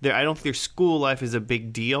I don't think their school life is a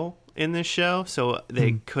big deal in this show, so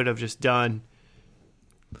they could have just done,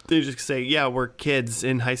 they just say, yeah, we're kids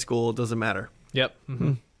in high school, it doesn't matter. Yep.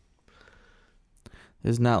 Mm-hmm.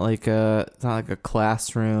 There's not like a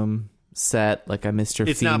classroom set like a Mr.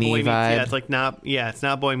 It's Feeney not Boy Meets, vibe. it's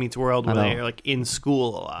not Boy Meets World where they're like in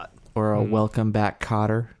school a lot. Or a Welcome Back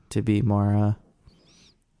Cotter to be more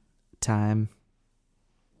time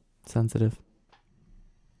sensitive.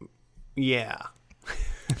 Yeah.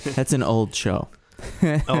 That's an old show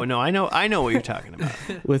Oh no, I know what you're talking about.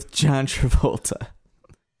 with John Travolta.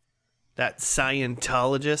 That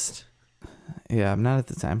Scientologist. Yeah, I'm not at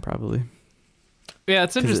the time probably. Yeah,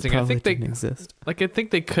 it's 'Cause interesting. It I think didn't exist. I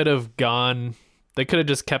think they could have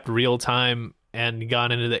just kept real time and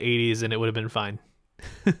gone into the 80s and it would have been fine.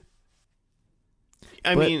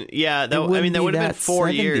 I But mean, yeah, that It wouldn't would be have been that 4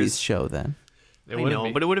 70s years. show then. It I wouldn't know,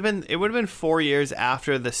 be. but it would have been 4 years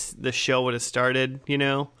after the show would have started,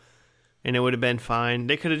 and it would have been fine.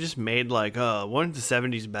 They could have just made like, weren't the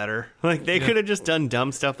 70s better? Like they could have just done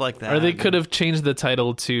dumb stuff like that. Or they could have changed the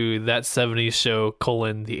title to That 70s Show: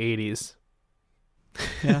 the 80s.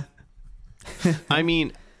 Yeah. I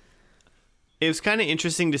mean, it was kind of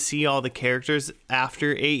interesting to see all the characters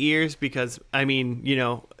after 8 years because, I mean,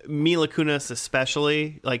 Mila Kunis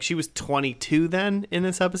especially, like she was 22 then in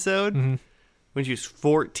this episode when she was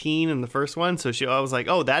 14 in the first one. So I was like,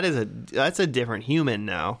 oh, that's a different human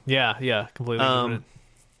now. Yeah, completely different.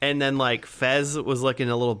 And then like Fez was looking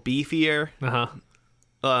a little beefier.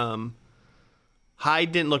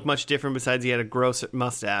 Hyde didn't look much different besides he had a gross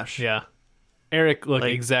mustache. Yeah. Eric looked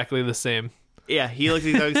Like- exactly the same. Yeah, he looked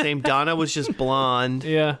exactly the same. Donna was just blonde.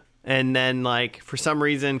 Yeah. And then, like, for some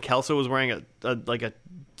reason, Kelso was wearing a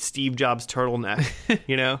Steve Jobs turtleneck,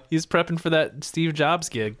 He's prepping for that Steve Jobs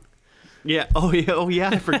gig. Yeah. Oh, yeah.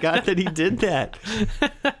 I forgot that he did that.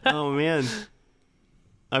 Oh, man.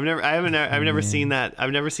 I've never seen that.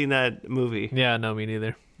 I've never seen that movie. Yeah, no, me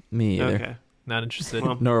neither. Me either. Okay. Not interested.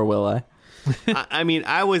 Well, Nor will I. I mean,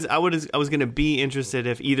 I was going to be interested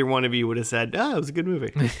if either one of you would have said, "Oh, it was a good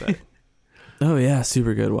movie." But, Oh yeah,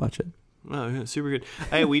 super good. Watch it. oh, yeah, super good.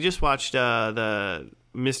 Hey, we just watched the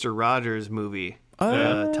Mr. Rogers movie.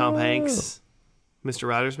 Oh. Tom Hanks, Mr.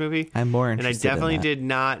 Rogers movie. I'm more And I interested. definitely in that. did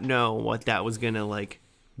not know what that was gonna like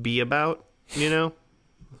be about. It's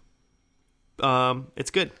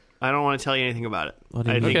good. I don't want to tell you anything about it. What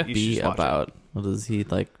do I you think think you should be just watch about? What is he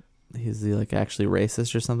like? Is he like actually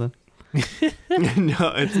racist or something? it.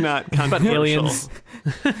 No, it's not About controversial. aliens.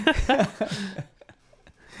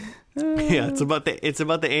 Yeah, it's about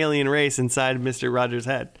the alien race inside Mr. Rogers'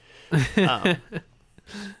 head.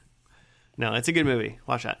 No, it's a good movie.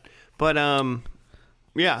 Watch that. But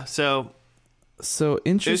yeah. So So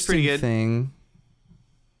interesting pretty good. thing.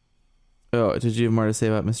 Oh, did you have more to say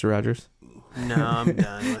about Mr. Rogers? no, I'm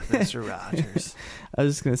done with Mr. Rogers. I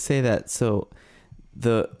was just gonna say that. So,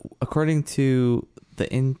 according to the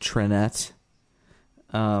intranet,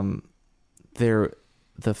 the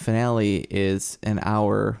finale is an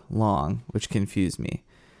hour long, which confused me.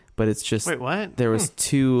 But it's just Wait, what? there was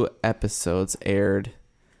 2 episodes aired.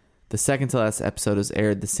 The second to last episode was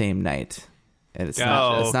aired the same night, and it's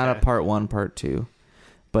not a okay. part 1, part 2,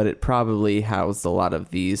 but it probably housed a lot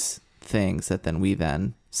of these things that then we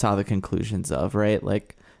saw the conclusions of, right?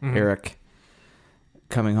 Like Eric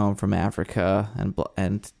coming home from Africa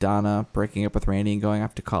and Donna breaking up with Randy and going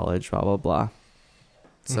off to college, blah blah blah.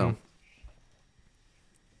 So,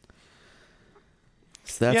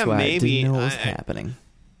 so that's why I didn't know what was happening.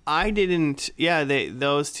 I didn't. Yeah,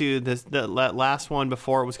 those two. The last one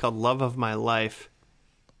before it was called Love of My Life.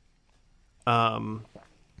 Looks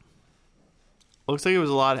like it was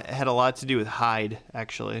had a lot to do with Hyde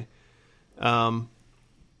actually.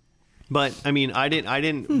 But I mean, I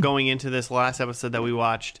didn't going into this last episode that we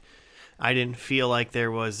watched, I didn't feel like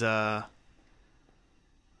there was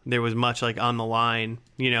much like on the line.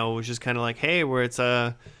 You know, it was just kind of like, hey, where it's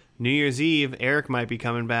New Year's Eve, Eric might be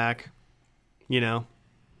coming back. You know,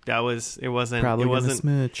 it wasn't Probably gonna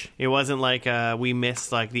smooch. It wasn't like we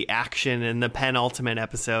missed like the action in the penultimate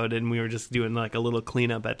episode and we were just doing like a little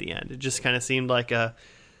cleanup at the end. It just kind of seemed like a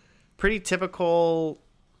pretty typical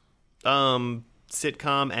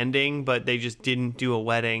sitcom ending, but they just didn't do a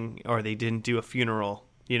wedding or they didn't do a funeral,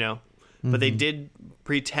 you know. But they did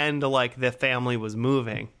pretend to like the family was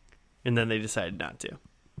moving, and then they decided not to.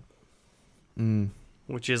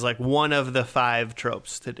 Which is like one of the 5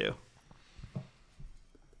 tropes to do.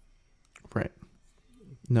 Right.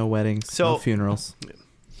 No weddings, no funerals.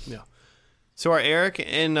 Yeah. So are Eric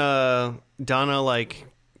and Donna like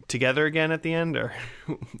together again at the end, or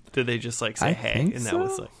did they just like say I hey? think And that so.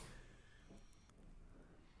 was like,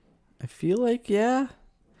 I feel like, yeah.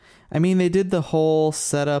 I mean, they did the whole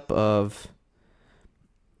setup of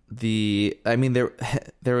there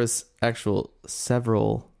was actual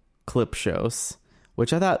several clip shows,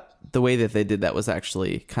 which I thought the way that they did that was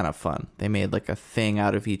actually kind of fun. They made like a thing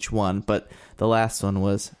out of each one, but the last one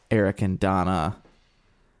was Eric and Donna,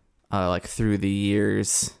 like through the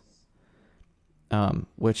years,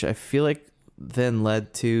 which I feel like then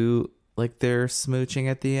led to like their smooching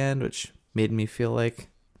at the end, which made me feel like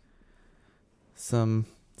some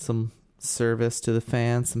service to the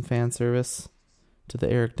fans, some fan service to the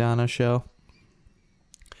Eric Donna show.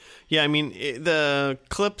 yeah. I mean, the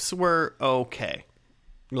clips were okay,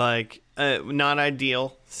 like not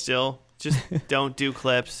ideal. Still, just don't do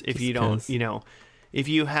clips if you don't. 'cause. You know, if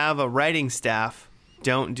you have a writing staff,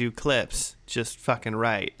 don't do clips. Just fucking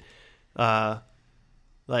write.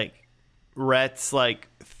 Like Rhett's like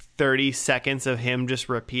 30 seconds of him just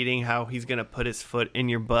repeating how he's gonna put his foot in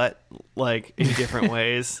your butt like in different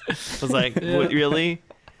ways. I was like, what, really?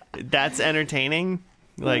 That's entertaining?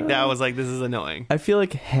 Like that was like, this is annoying. I feel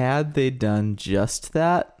like had they done just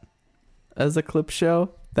that as a clip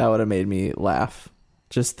show, that would have made me laugh.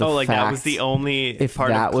 Just the like that was fact- the only if part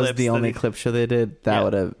that of was clips the that only he- clip show they did, that Yeah.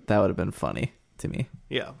 would have been funny to me.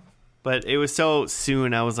 Yeah. But it was so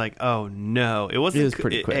soon I was like, oh no. It wasn't It was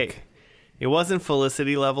pretty quick. Hey, it wasn't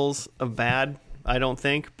Felicity levels of bad, I don't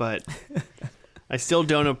think, but I still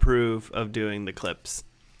don't approve of doing the clips.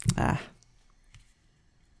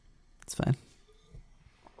 It's fine.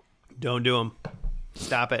 Don't do them.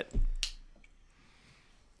 Stop it.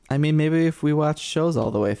 I mean, maybe if we watch shows all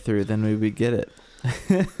the way through, then we would get it.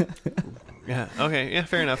 Yeah. Okay. Yeah.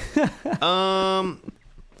 Fair enough.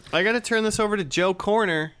 I got to turn this over to Joe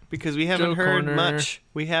Corner because we haven't Joe heard Corner. much.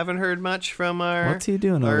 We haven't heard much from our What's he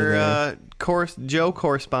doing over there? Joe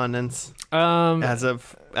correspondence as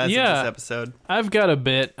of this episode. I've got a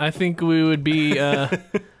bit. I think we would be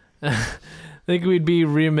we'd be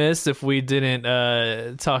remiss if we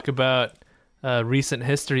didn't talk about recent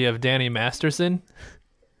history of Danny Masterson.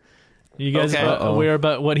 You guys Okay. aware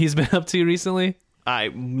about what he's been up to recently? I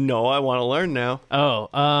want to learn now.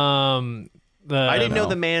 I didn't know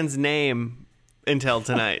the man's name until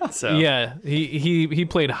tonight. So Yeah, he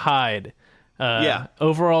played Hyde. Yeah.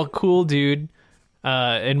 Overall cool dude.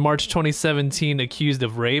 In March 2017, accused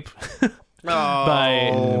of rape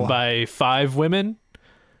by 5 women.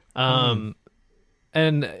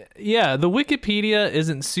 And yeah, the Wikipedia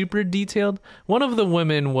isn't super detailed. One of the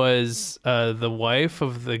women was the wife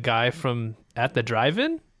of the guy from At the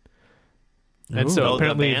Drive-In. And so Oh, the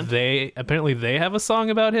apparently band? they have a song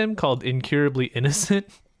about him called Incurably Innocent.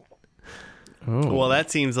 Well, that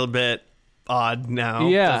seems a bit odd now,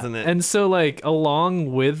 Yeah. doesn't it? And so like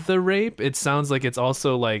along with the rape, it sounds like it's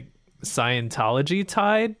also like Scientology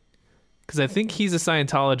tied, because I think he's a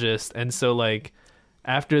Scientologist, and so like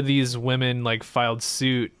after these women like filed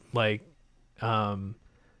suit, like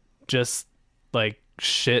just like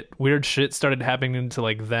weird shit started happening to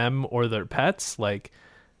like them or their pets, like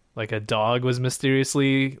a dog was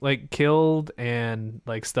mysteriously like killed and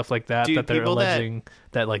like stuff like that. Dude, that they're people alleging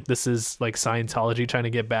that like this is like Scientology trying to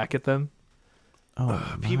get back at them.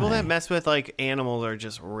 People that mess with like animals are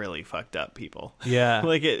just really fucked up people. Yeah.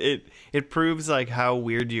 Like it proves like how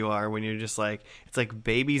weird you are when you're just like, it's like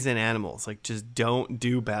babies and animals. Like just don't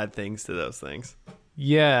do bad things to those things.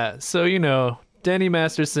 Yeah, so Danny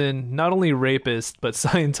Masterson, not only rapist but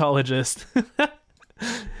Scientologist.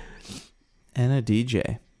 And a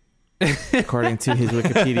DJ, according to his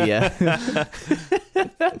Wikipedia.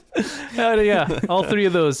 Yeah, all 3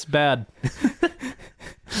 of those bad.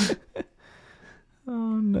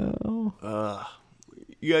 Oh no!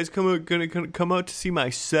 You guys gonna come out to see my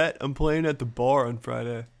set? I'm playing at the bar on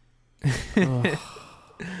Friday.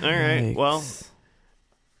 All right. Well,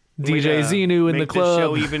 way DJ to Xenu in the make club.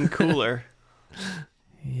 show even cooler.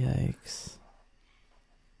 Yikes.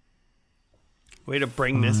 Way to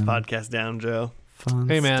bring this podcast down, Joe. Fun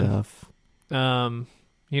Hey, man. stuff.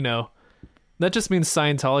 You know, that just means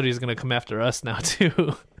Scientology is going to come after us now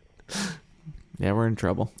too. Yeah, we're in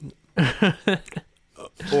trouble.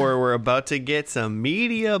 Or we're about to get some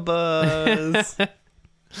media buzz.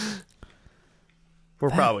 We're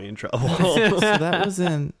probably in trouble. So that was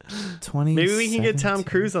in 20. Maybe we can get Tom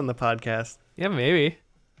Cruise on the podcast. Yeah, maybe.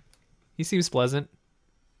 He seems pleasant.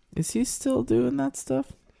 Is he still doing that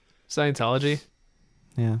stuff? Scientology.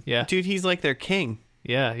 Yeah. Yeah. Dude, he's like their king.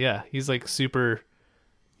 Yeah. He's like super.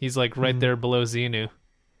 He's like right there below Xenu.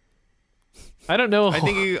 I don't know. I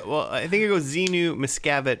think it goes Xenu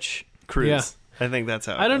Miscavige Cruise. Yeah. I think that's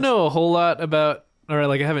how it I don't goes. know a whole lot about, or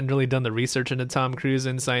like I haven't really done the research into Tom Cruise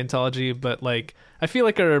and Scientology, but like I feel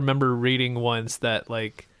like I remember reading once that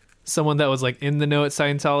like someone that was like in the know at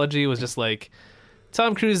Scientology was just like,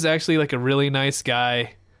 Tom Cruise is actually like a really nice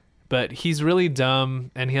guy, but he's really dumb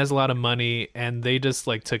and he has a lot of money and they just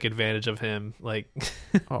like took advantage of him. Like,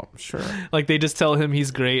 Oh, sure. like they just tell him he's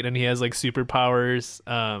great and he has like superpowers.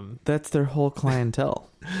 That's their whole clientele.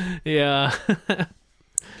 Yeah.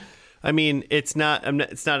 I mean, it's not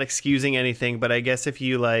excusing anything, but I guess if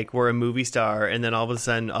you like were a movie star and then all of a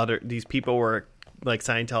sudden these people were like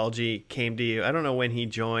Scientology came to you. I don't know when he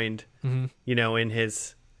joined, you know, in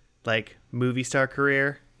his like movie star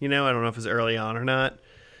career, you know, I don't know if it was early on or not,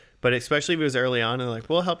 but especially if it was early on and like,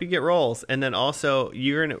 we'll help you get roles. And then also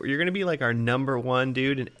you're going to be like our number one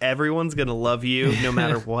dude and everyone's going to love you no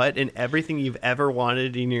matter what. And everything you've ever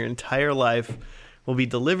wanted in your entire life will be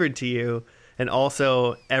delivered to you. And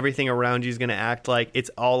also everything around you is going to act like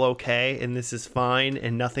it's all okay and this is fine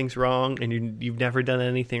and nothing's wrong and you've never done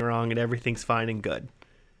anything wrong and everything's fine and good.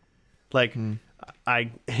 Like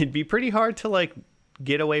it'd be pretty hard to like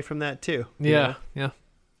get away from that too. you know? Yeah.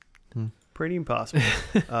 Pretty impossible.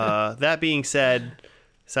 That being said,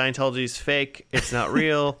 Scientology's fake. It's not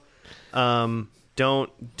real.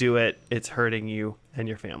 Don't do it. It's hurting you and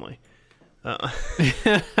your family.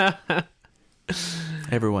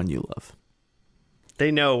 Everyone you love. They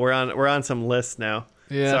know we're on some list now.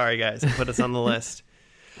 Yeah. Sorry guys, put us on the list.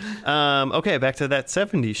 Okay, back to that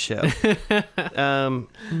 70s show.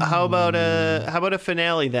 How about a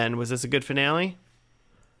finale then? Was this a good finale?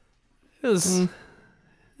 It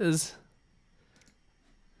was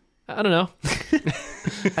I don't know.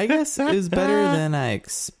 I guess it was better than I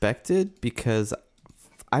expected because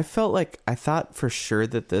I thought for sure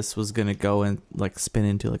that this was going to go and like spin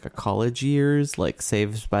into like a college years, like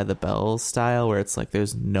Saved by the Bell style, where it's like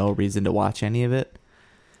there's no reason to watch any of it.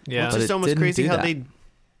 Yeah. It's But just it almost didn't crazy do how that.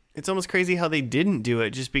 it's almost crazy how they didn't do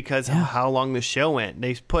it just because of Yeah. how long the show went.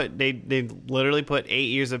 They literally put 8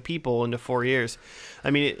 years of people into 4 years.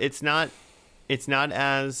 I mean, it's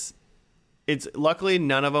luckily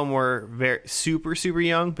none of them were very super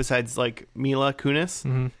young besides like Mila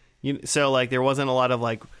Kunis. So like there wasn't a lot of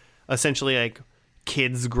like essentially like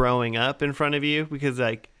kids growing up in front of you because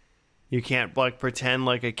like you can't like pretend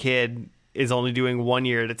like a kid is only doing 1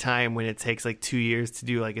 year at a time when it takes like 2 years to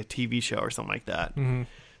do like a TV show or something like that.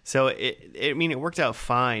 So it worked out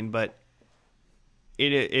fine, but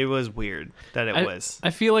it was weird that it was. I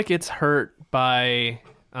feel like it's hurt by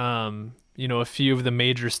a few of the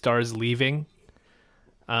major stars leaving.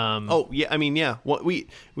 Oh yeah, I mean yeah. What we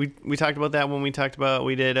talked about that when we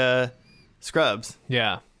did Scrubs.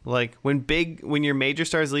 Yeah. Like when your major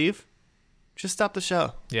stars leave, just stop the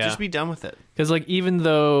show. Yeah. Just be done with it. Because like even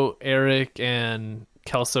though Eric and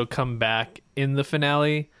Kelso come back in the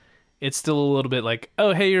finale, it's still a little bit like,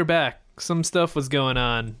 oh hey, you're back. Some stuff was going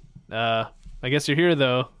on. I guess you're here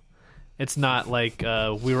though. It's not like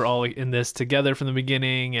we were all in this together from the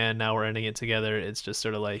beginning and now we're ending it together. It's just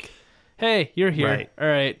sort of like, hey, you're here. Right. All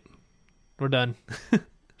right, we're done.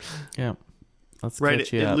 Yeah. Let's Right.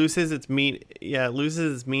 catch It you up. loses its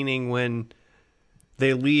meaning when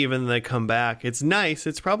they leave and they come back. It's nice.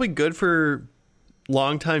 It's probably good for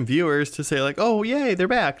longtime viewers to say like, oh yay, they're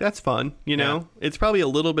back. That's fun. You know, it's probably a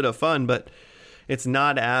little bit of fun, but it's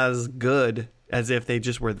not as good as if they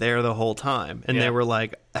just were there the whole time and Yeah. they were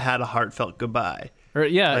like had a heartfelt goodbye. Or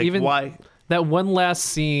yeah, Like, even why? that one last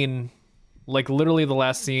scene, like literally the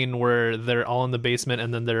last scene where they're all in the basement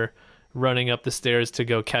and then they're running up the stairs to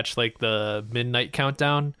go catch like the midnight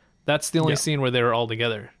countdown. That's the only Yeah. scene where they were all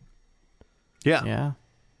together. Yeah. Yeah.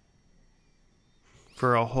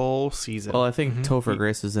 For a whole season. Well, I think Topher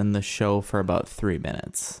Grace was in the show for about 3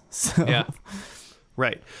 minutes. So Yeah.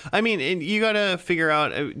 Right. I mean, and you got to figure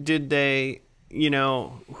out, did they,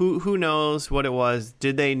 who knows what it was?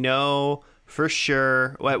 Did they know for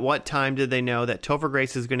sure? At what time did they know that Topher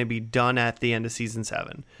Grace is going to be done at the end of season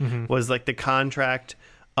 7? Was like the contract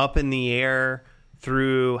up in the air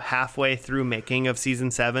through halfway through making of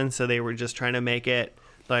season 7? So they were just trying to make it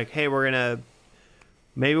like, hey, we're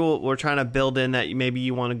trying to build in that maybe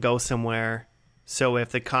you want to go somewhere. So if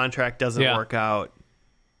the contract doesn't work out,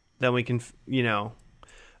 then we can,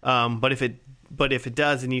 but if it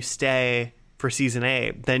does and you stay for season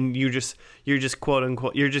 8, then you're just quote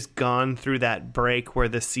unquote, you're just gone through that break where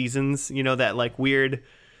the seasons, that like weird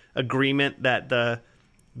agreement that the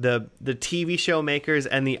TV show makers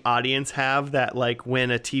and the audience have, that like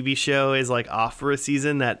when a TV show is like off for a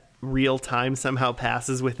season, that real time somehow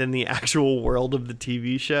passes within the actual world of the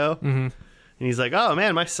TV show. And he's like, oh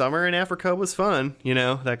man, my summer in Africa was fun,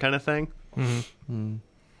 that kind of thing.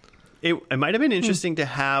 It might have been interesting to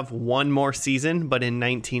have one more season, but in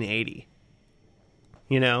 1980.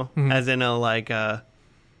 As in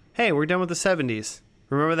hey, we're done with the 70s.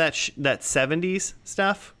 Remember that 70s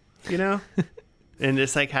stuff, and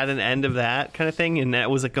just like had an end of that kind of thing, and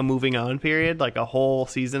that was like a moving on period, like a whole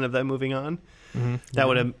season of them moving on. That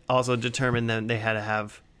would have also determined that they had to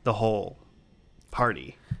have the whole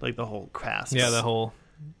party, like the whole cast. Yeah, the whole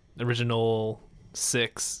original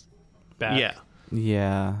 6 back.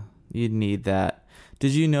 Yeah, you'd need that.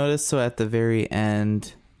 Did you notice? So at the very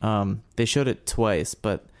end, they showed it twice,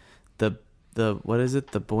 but the what is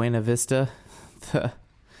it? The Buena Vista, the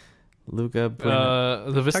Luca Buena,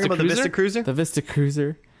 the Vista Talking about Cruiser? the Vista Cruiser. the Vista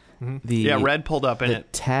Cruiser. Red pulled up in the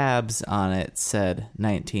it. tabs on it said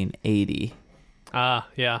 1980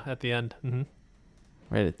 yeah, at the end.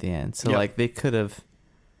 right at the end. So like they could have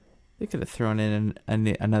thrown in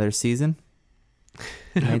another season,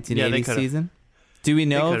 1980 season. Do we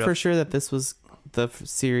know for sure that this was the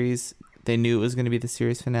series? They knew it was going to be the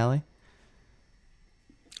series finale.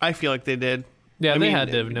 I feel like they did. Yeah, they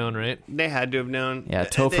had to have known, right? They had to have known. Yeah,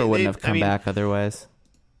 Topher wouldn't have come back otherwise.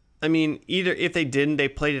 I mean, either if they didn't, they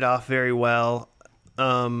played it off very well.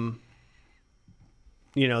 They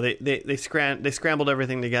scrambled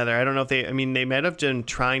everything together. I don't know if they might have been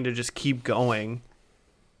trying to just keep going,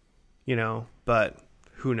 but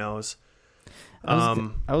who knows? I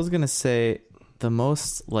was gonna say the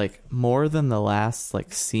most, like, more than the last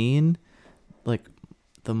like scene, like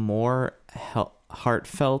the more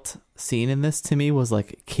heartfelt scene in this to me was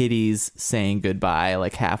like Kitty's saying goodbye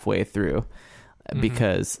like halfway through,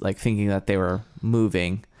 because like thinking that they were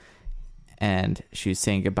moving, and she's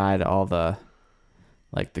saying goodbye to all the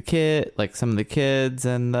some of the kids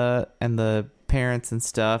and the parents and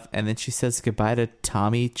stuff, and then she says goodbye to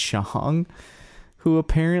Tommy Chong, who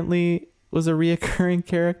apparently was a reoccurring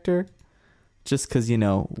character, just because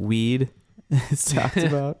weed is talked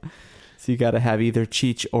about, so you got to have either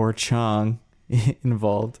Cheech or Chong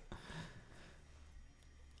involved.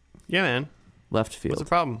 Yeah, man. Left field. What's the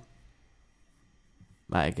problem?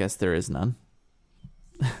 I guess there is none.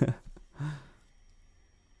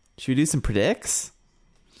 Should we do some predicts?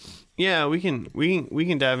 Yeah, we can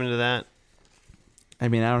dive into that. I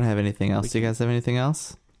mean, I don't have anything else. Do you guys have anything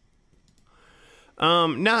else?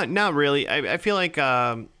 Not really. I feel like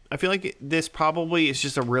this probably is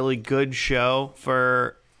just a really good show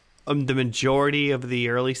for the majority of the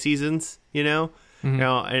early seasons. And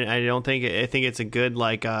I think it's a good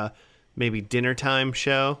maybe dinner time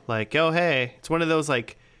show. Like, oh hey, it's one of those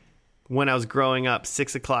like when I was growing up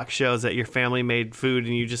 6 o'clock shows that your family made food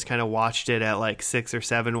and you just kind of watched it at like 6 or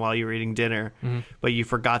 7 while you were eating dinner, but you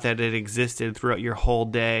forgot that it existed throughout your whole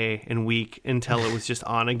day and week until it was just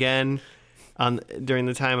on again during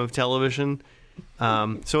the time of television.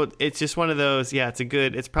 So it's just one of those. Yeah,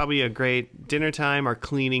 it's probably a great dinner time or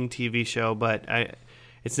cleaning TV show, but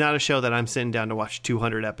it's not a show that I'm sitting down to watch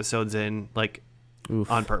 200 episodes in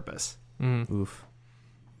on purpose. Oof.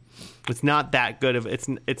 It's not that good of it's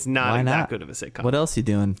not that good of a sitcom. What else you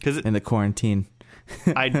doing in the quarantine?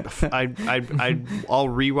 I'll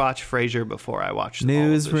rewatch Frasier before I watch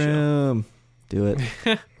Newsroom. Do it.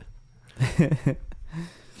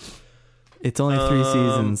 It's only 3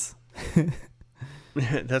 seasons.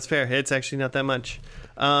 That's fair. It's actually not that much.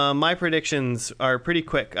 My predictions are pretty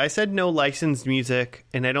quick. I said no licensed music,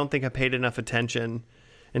 and I don't think I paid enough attention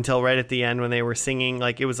until right at the end when they were singing.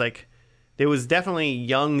 Like it was definitely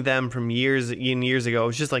young them from years ago. It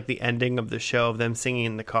was just like the ending of the show of them singing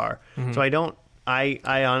in the car. So I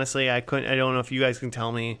honestly, I couldn't. I don't know if you guys can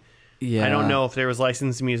tell me. Yeah. I don't know if there was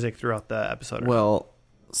licensed music throughout the episode. Well,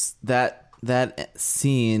 that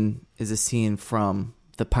scene is a scene from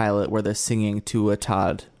the pilot where they're singing to a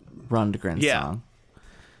Todd Rundgren song.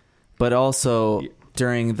 But also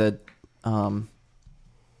during the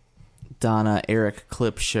Donna Eric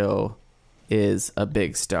clip show is a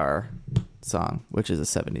big star song, which is a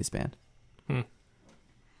 70s band.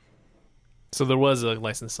 So there was a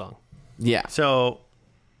licensed song. Yeah. So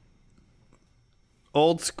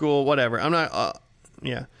old school, whatever. I'm not.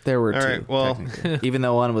 Yeah. There were All two. right, well, technically. Even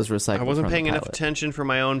though one was recycled. I wasn't from the paying enough pilot. attention for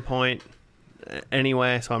my own point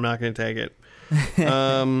anyway, so I'm not going to take it.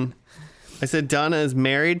 I said Donna is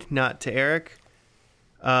married, not to Eric.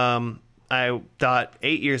 I thought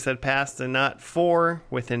 8 years had passed and not 4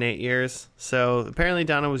 within 8 years. So apparently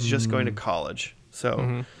Donna was just going to college.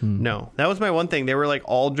 So no, that was my one thing. They were like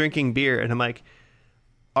all drinking beer, and I'm like,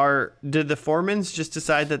 did the Foremans just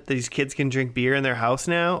decide that these kids can drink beer in their house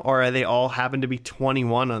now, or are they all happen to be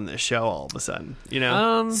 21 on this show all of a sudden? You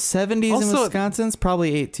know, 70s in also- Wisconsin's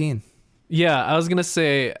probably 18. Yeah, I was gonna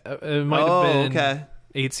say it might have been okay.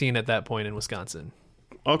 18 at that point in Wisconsin.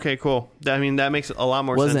 Okay, cool. I mean, that makes a lot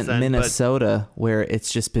more sense Wasn't then. Minnesota where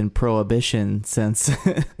it's just been prohibition since.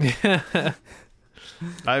 But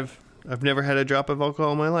I've never had a drop of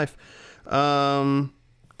alcohol in my life.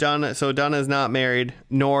 Donna is not married,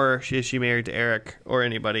 nor is she married to Eric or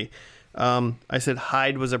anybody. I said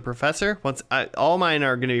Hyde was a professor. All mine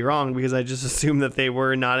are going to be wrong because I just assumed that they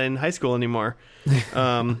were not in high school anymore.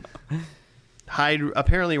 Hyde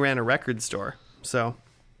apparently ran a record store. So,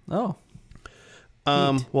 Oh.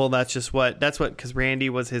 well, that's because Randy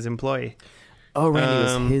was his employee. Oh,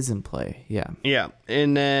 Randy was his employee. Yeah. Yeah.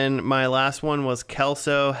 And then my last one was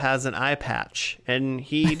Kelso has an eye patch, and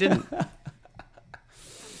he didn't.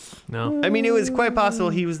 No. I mean, it was quite possible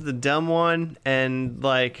he was the dumb one, and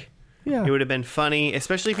like, Yeah. it would have been funny,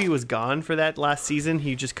 especially if he was gone for that last season.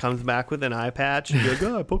 He just comes back with an eye patch and be like,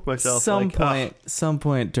 "Oh, I poked myself." Some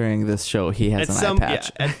point during this show, he has at an eye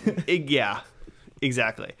patch. Yeah,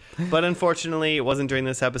 exactly. But unfortunately, it wasn't during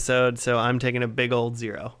this episode, so I'm taking a big old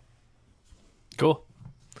 0. Cool.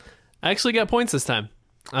 I actually got points this time.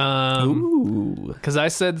 Ooh. Because I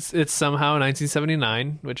said it's somehow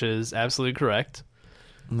 1979, which is absolutely correct.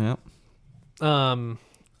 Yep. Um,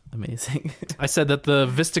 Amazing. I said that the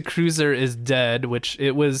Vista Cruiser is dead, which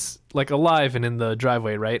it was like alive and in the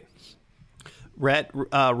driveway, right? Red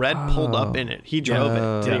pulled up in it. He drove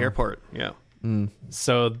it to the airport. Yeah.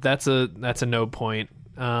 So that's a no point.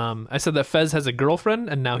 I said that Fez has a girlfriend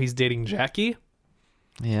and now he's dating Jackie.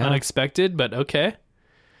 Yeah. Unexpected, but okay.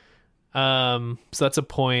 So that's a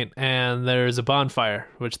point, and there's a bonfire,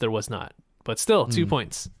 which there was not, but still 2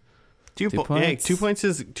 points. 2 2 points. Hey, points. 2 points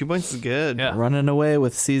is 2 points is good. Yeah. Running away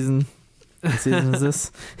with season. What season is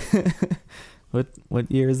this?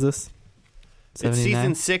 What year is this? It's 79?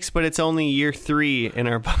 season 6, but it's only year 3 in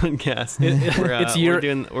our podcast. It's year-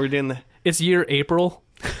 we're doing the It's year April.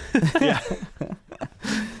 yeah,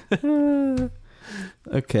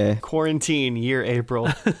 Okay. quarantine year April.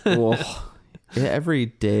 Well, yeah, every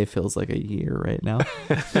day feels like a year right now.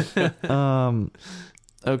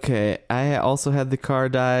 Okay. I also had the car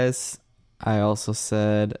dies. I also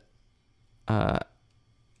said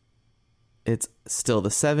it's still the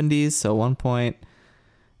 70s, so 1 point.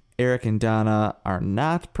 Eric and Donna are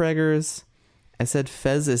not preggers. I said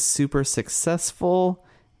Fez is super successful.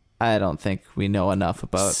 I don't think we know enough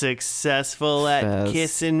about. Successful at Fez.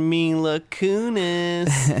 kissing Mila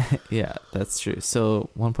Kunis. Yeah, that's true.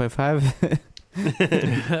 So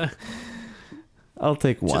 1.5. I'll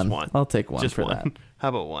take one. Just one. I'll take one Just for one. that. How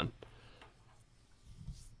about one?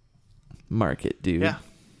 Mark it, dude. Yeah.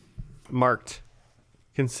 Marked.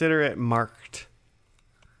 Consider it marked.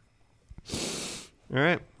 All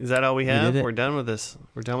right. Is that all we have? did it. We're done with this.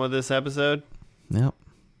 We're done with this episode. Yep.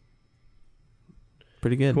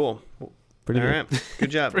 Pretty good. Cool. Pretty All good. right. Good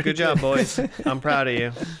job. Good job, boys. I'm proud of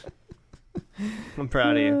you. I'm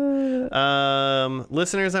proud of you.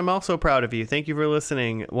 Listeners, I'm also proud of you. Thank you for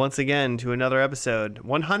listening once again to another episode.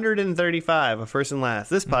 135 of First and Last.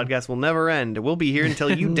 This podcast will never end. We'll be here until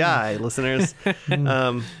you die, listeners.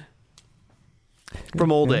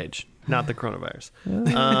 From old age, not the coronavirus.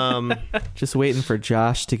 Just waiting for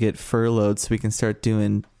Josh to get furloughed so we can start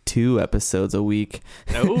doing 2 episodes a week.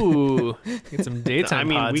 Ooh, get some daytime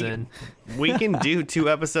pods in. We can do 2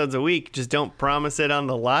 episodes a week. Just don't promise it on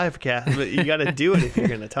the live cast, but you got to do it if you're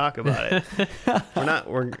going to talk about it.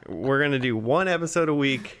 We're going to do 1 episode a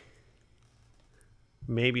week.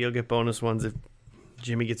 Maybe you'll get bonus ones if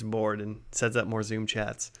Jimmy gets bored and sets up more Zoom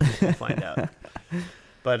chats. We'll find out.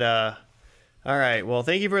 But all right. Well,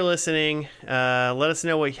 thank you for listening. Let us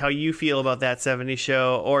know how you feel about that 70s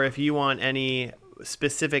show, or if you want any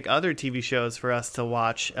specific other TV shows for us to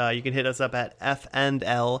watch. You can hit us up at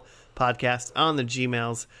F&L Podcast on the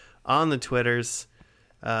Gmails, on the Twitters.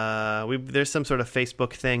 There's some sort of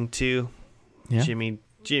Facebook thing too. Yeah.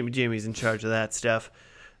 Jimmy's in charge of that stuff.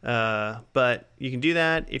 But you can do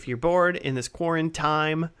that if you're bored in this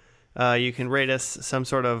quarantine. You can rate us some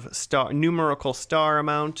sort of numerical star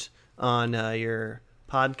amount on your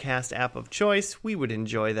podcast app of choice. We would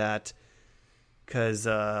enjoy that because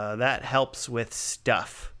that helps with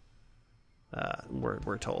stuff.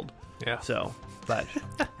 We're told. Yeah. So, but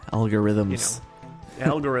Algorithms.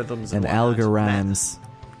 Algorithms And whatnot. algorithms.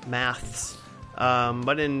 Maths.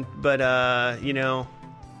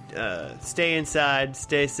 Stay inside,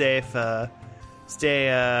 stay safe,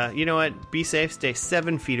 you know what? Be safe, stay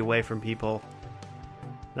 7 feet away from people.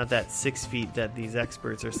 Not that 6 feet that these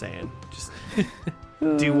experts are saying. Just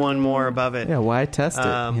do one more above it. Yeah, why test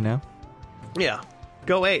it, Yeah.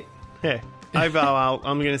 Go 8. Hey, I vow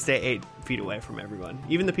I'm going to stay 8 feet away from everyone,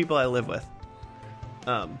 even the people I live with.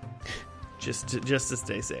 Just to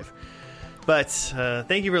stay safe. But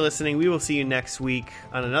thank you for listening. We will see you next week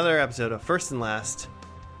on another episode of First and Last.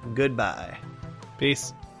 Goodbye.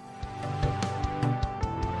 Peace.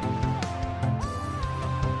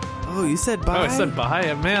 Oh, you said bye? Oh, I said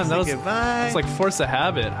bye. Man, that was goodbye. it's like force a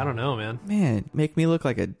habit. I don't know, man. Man, make me look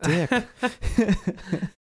like a dick.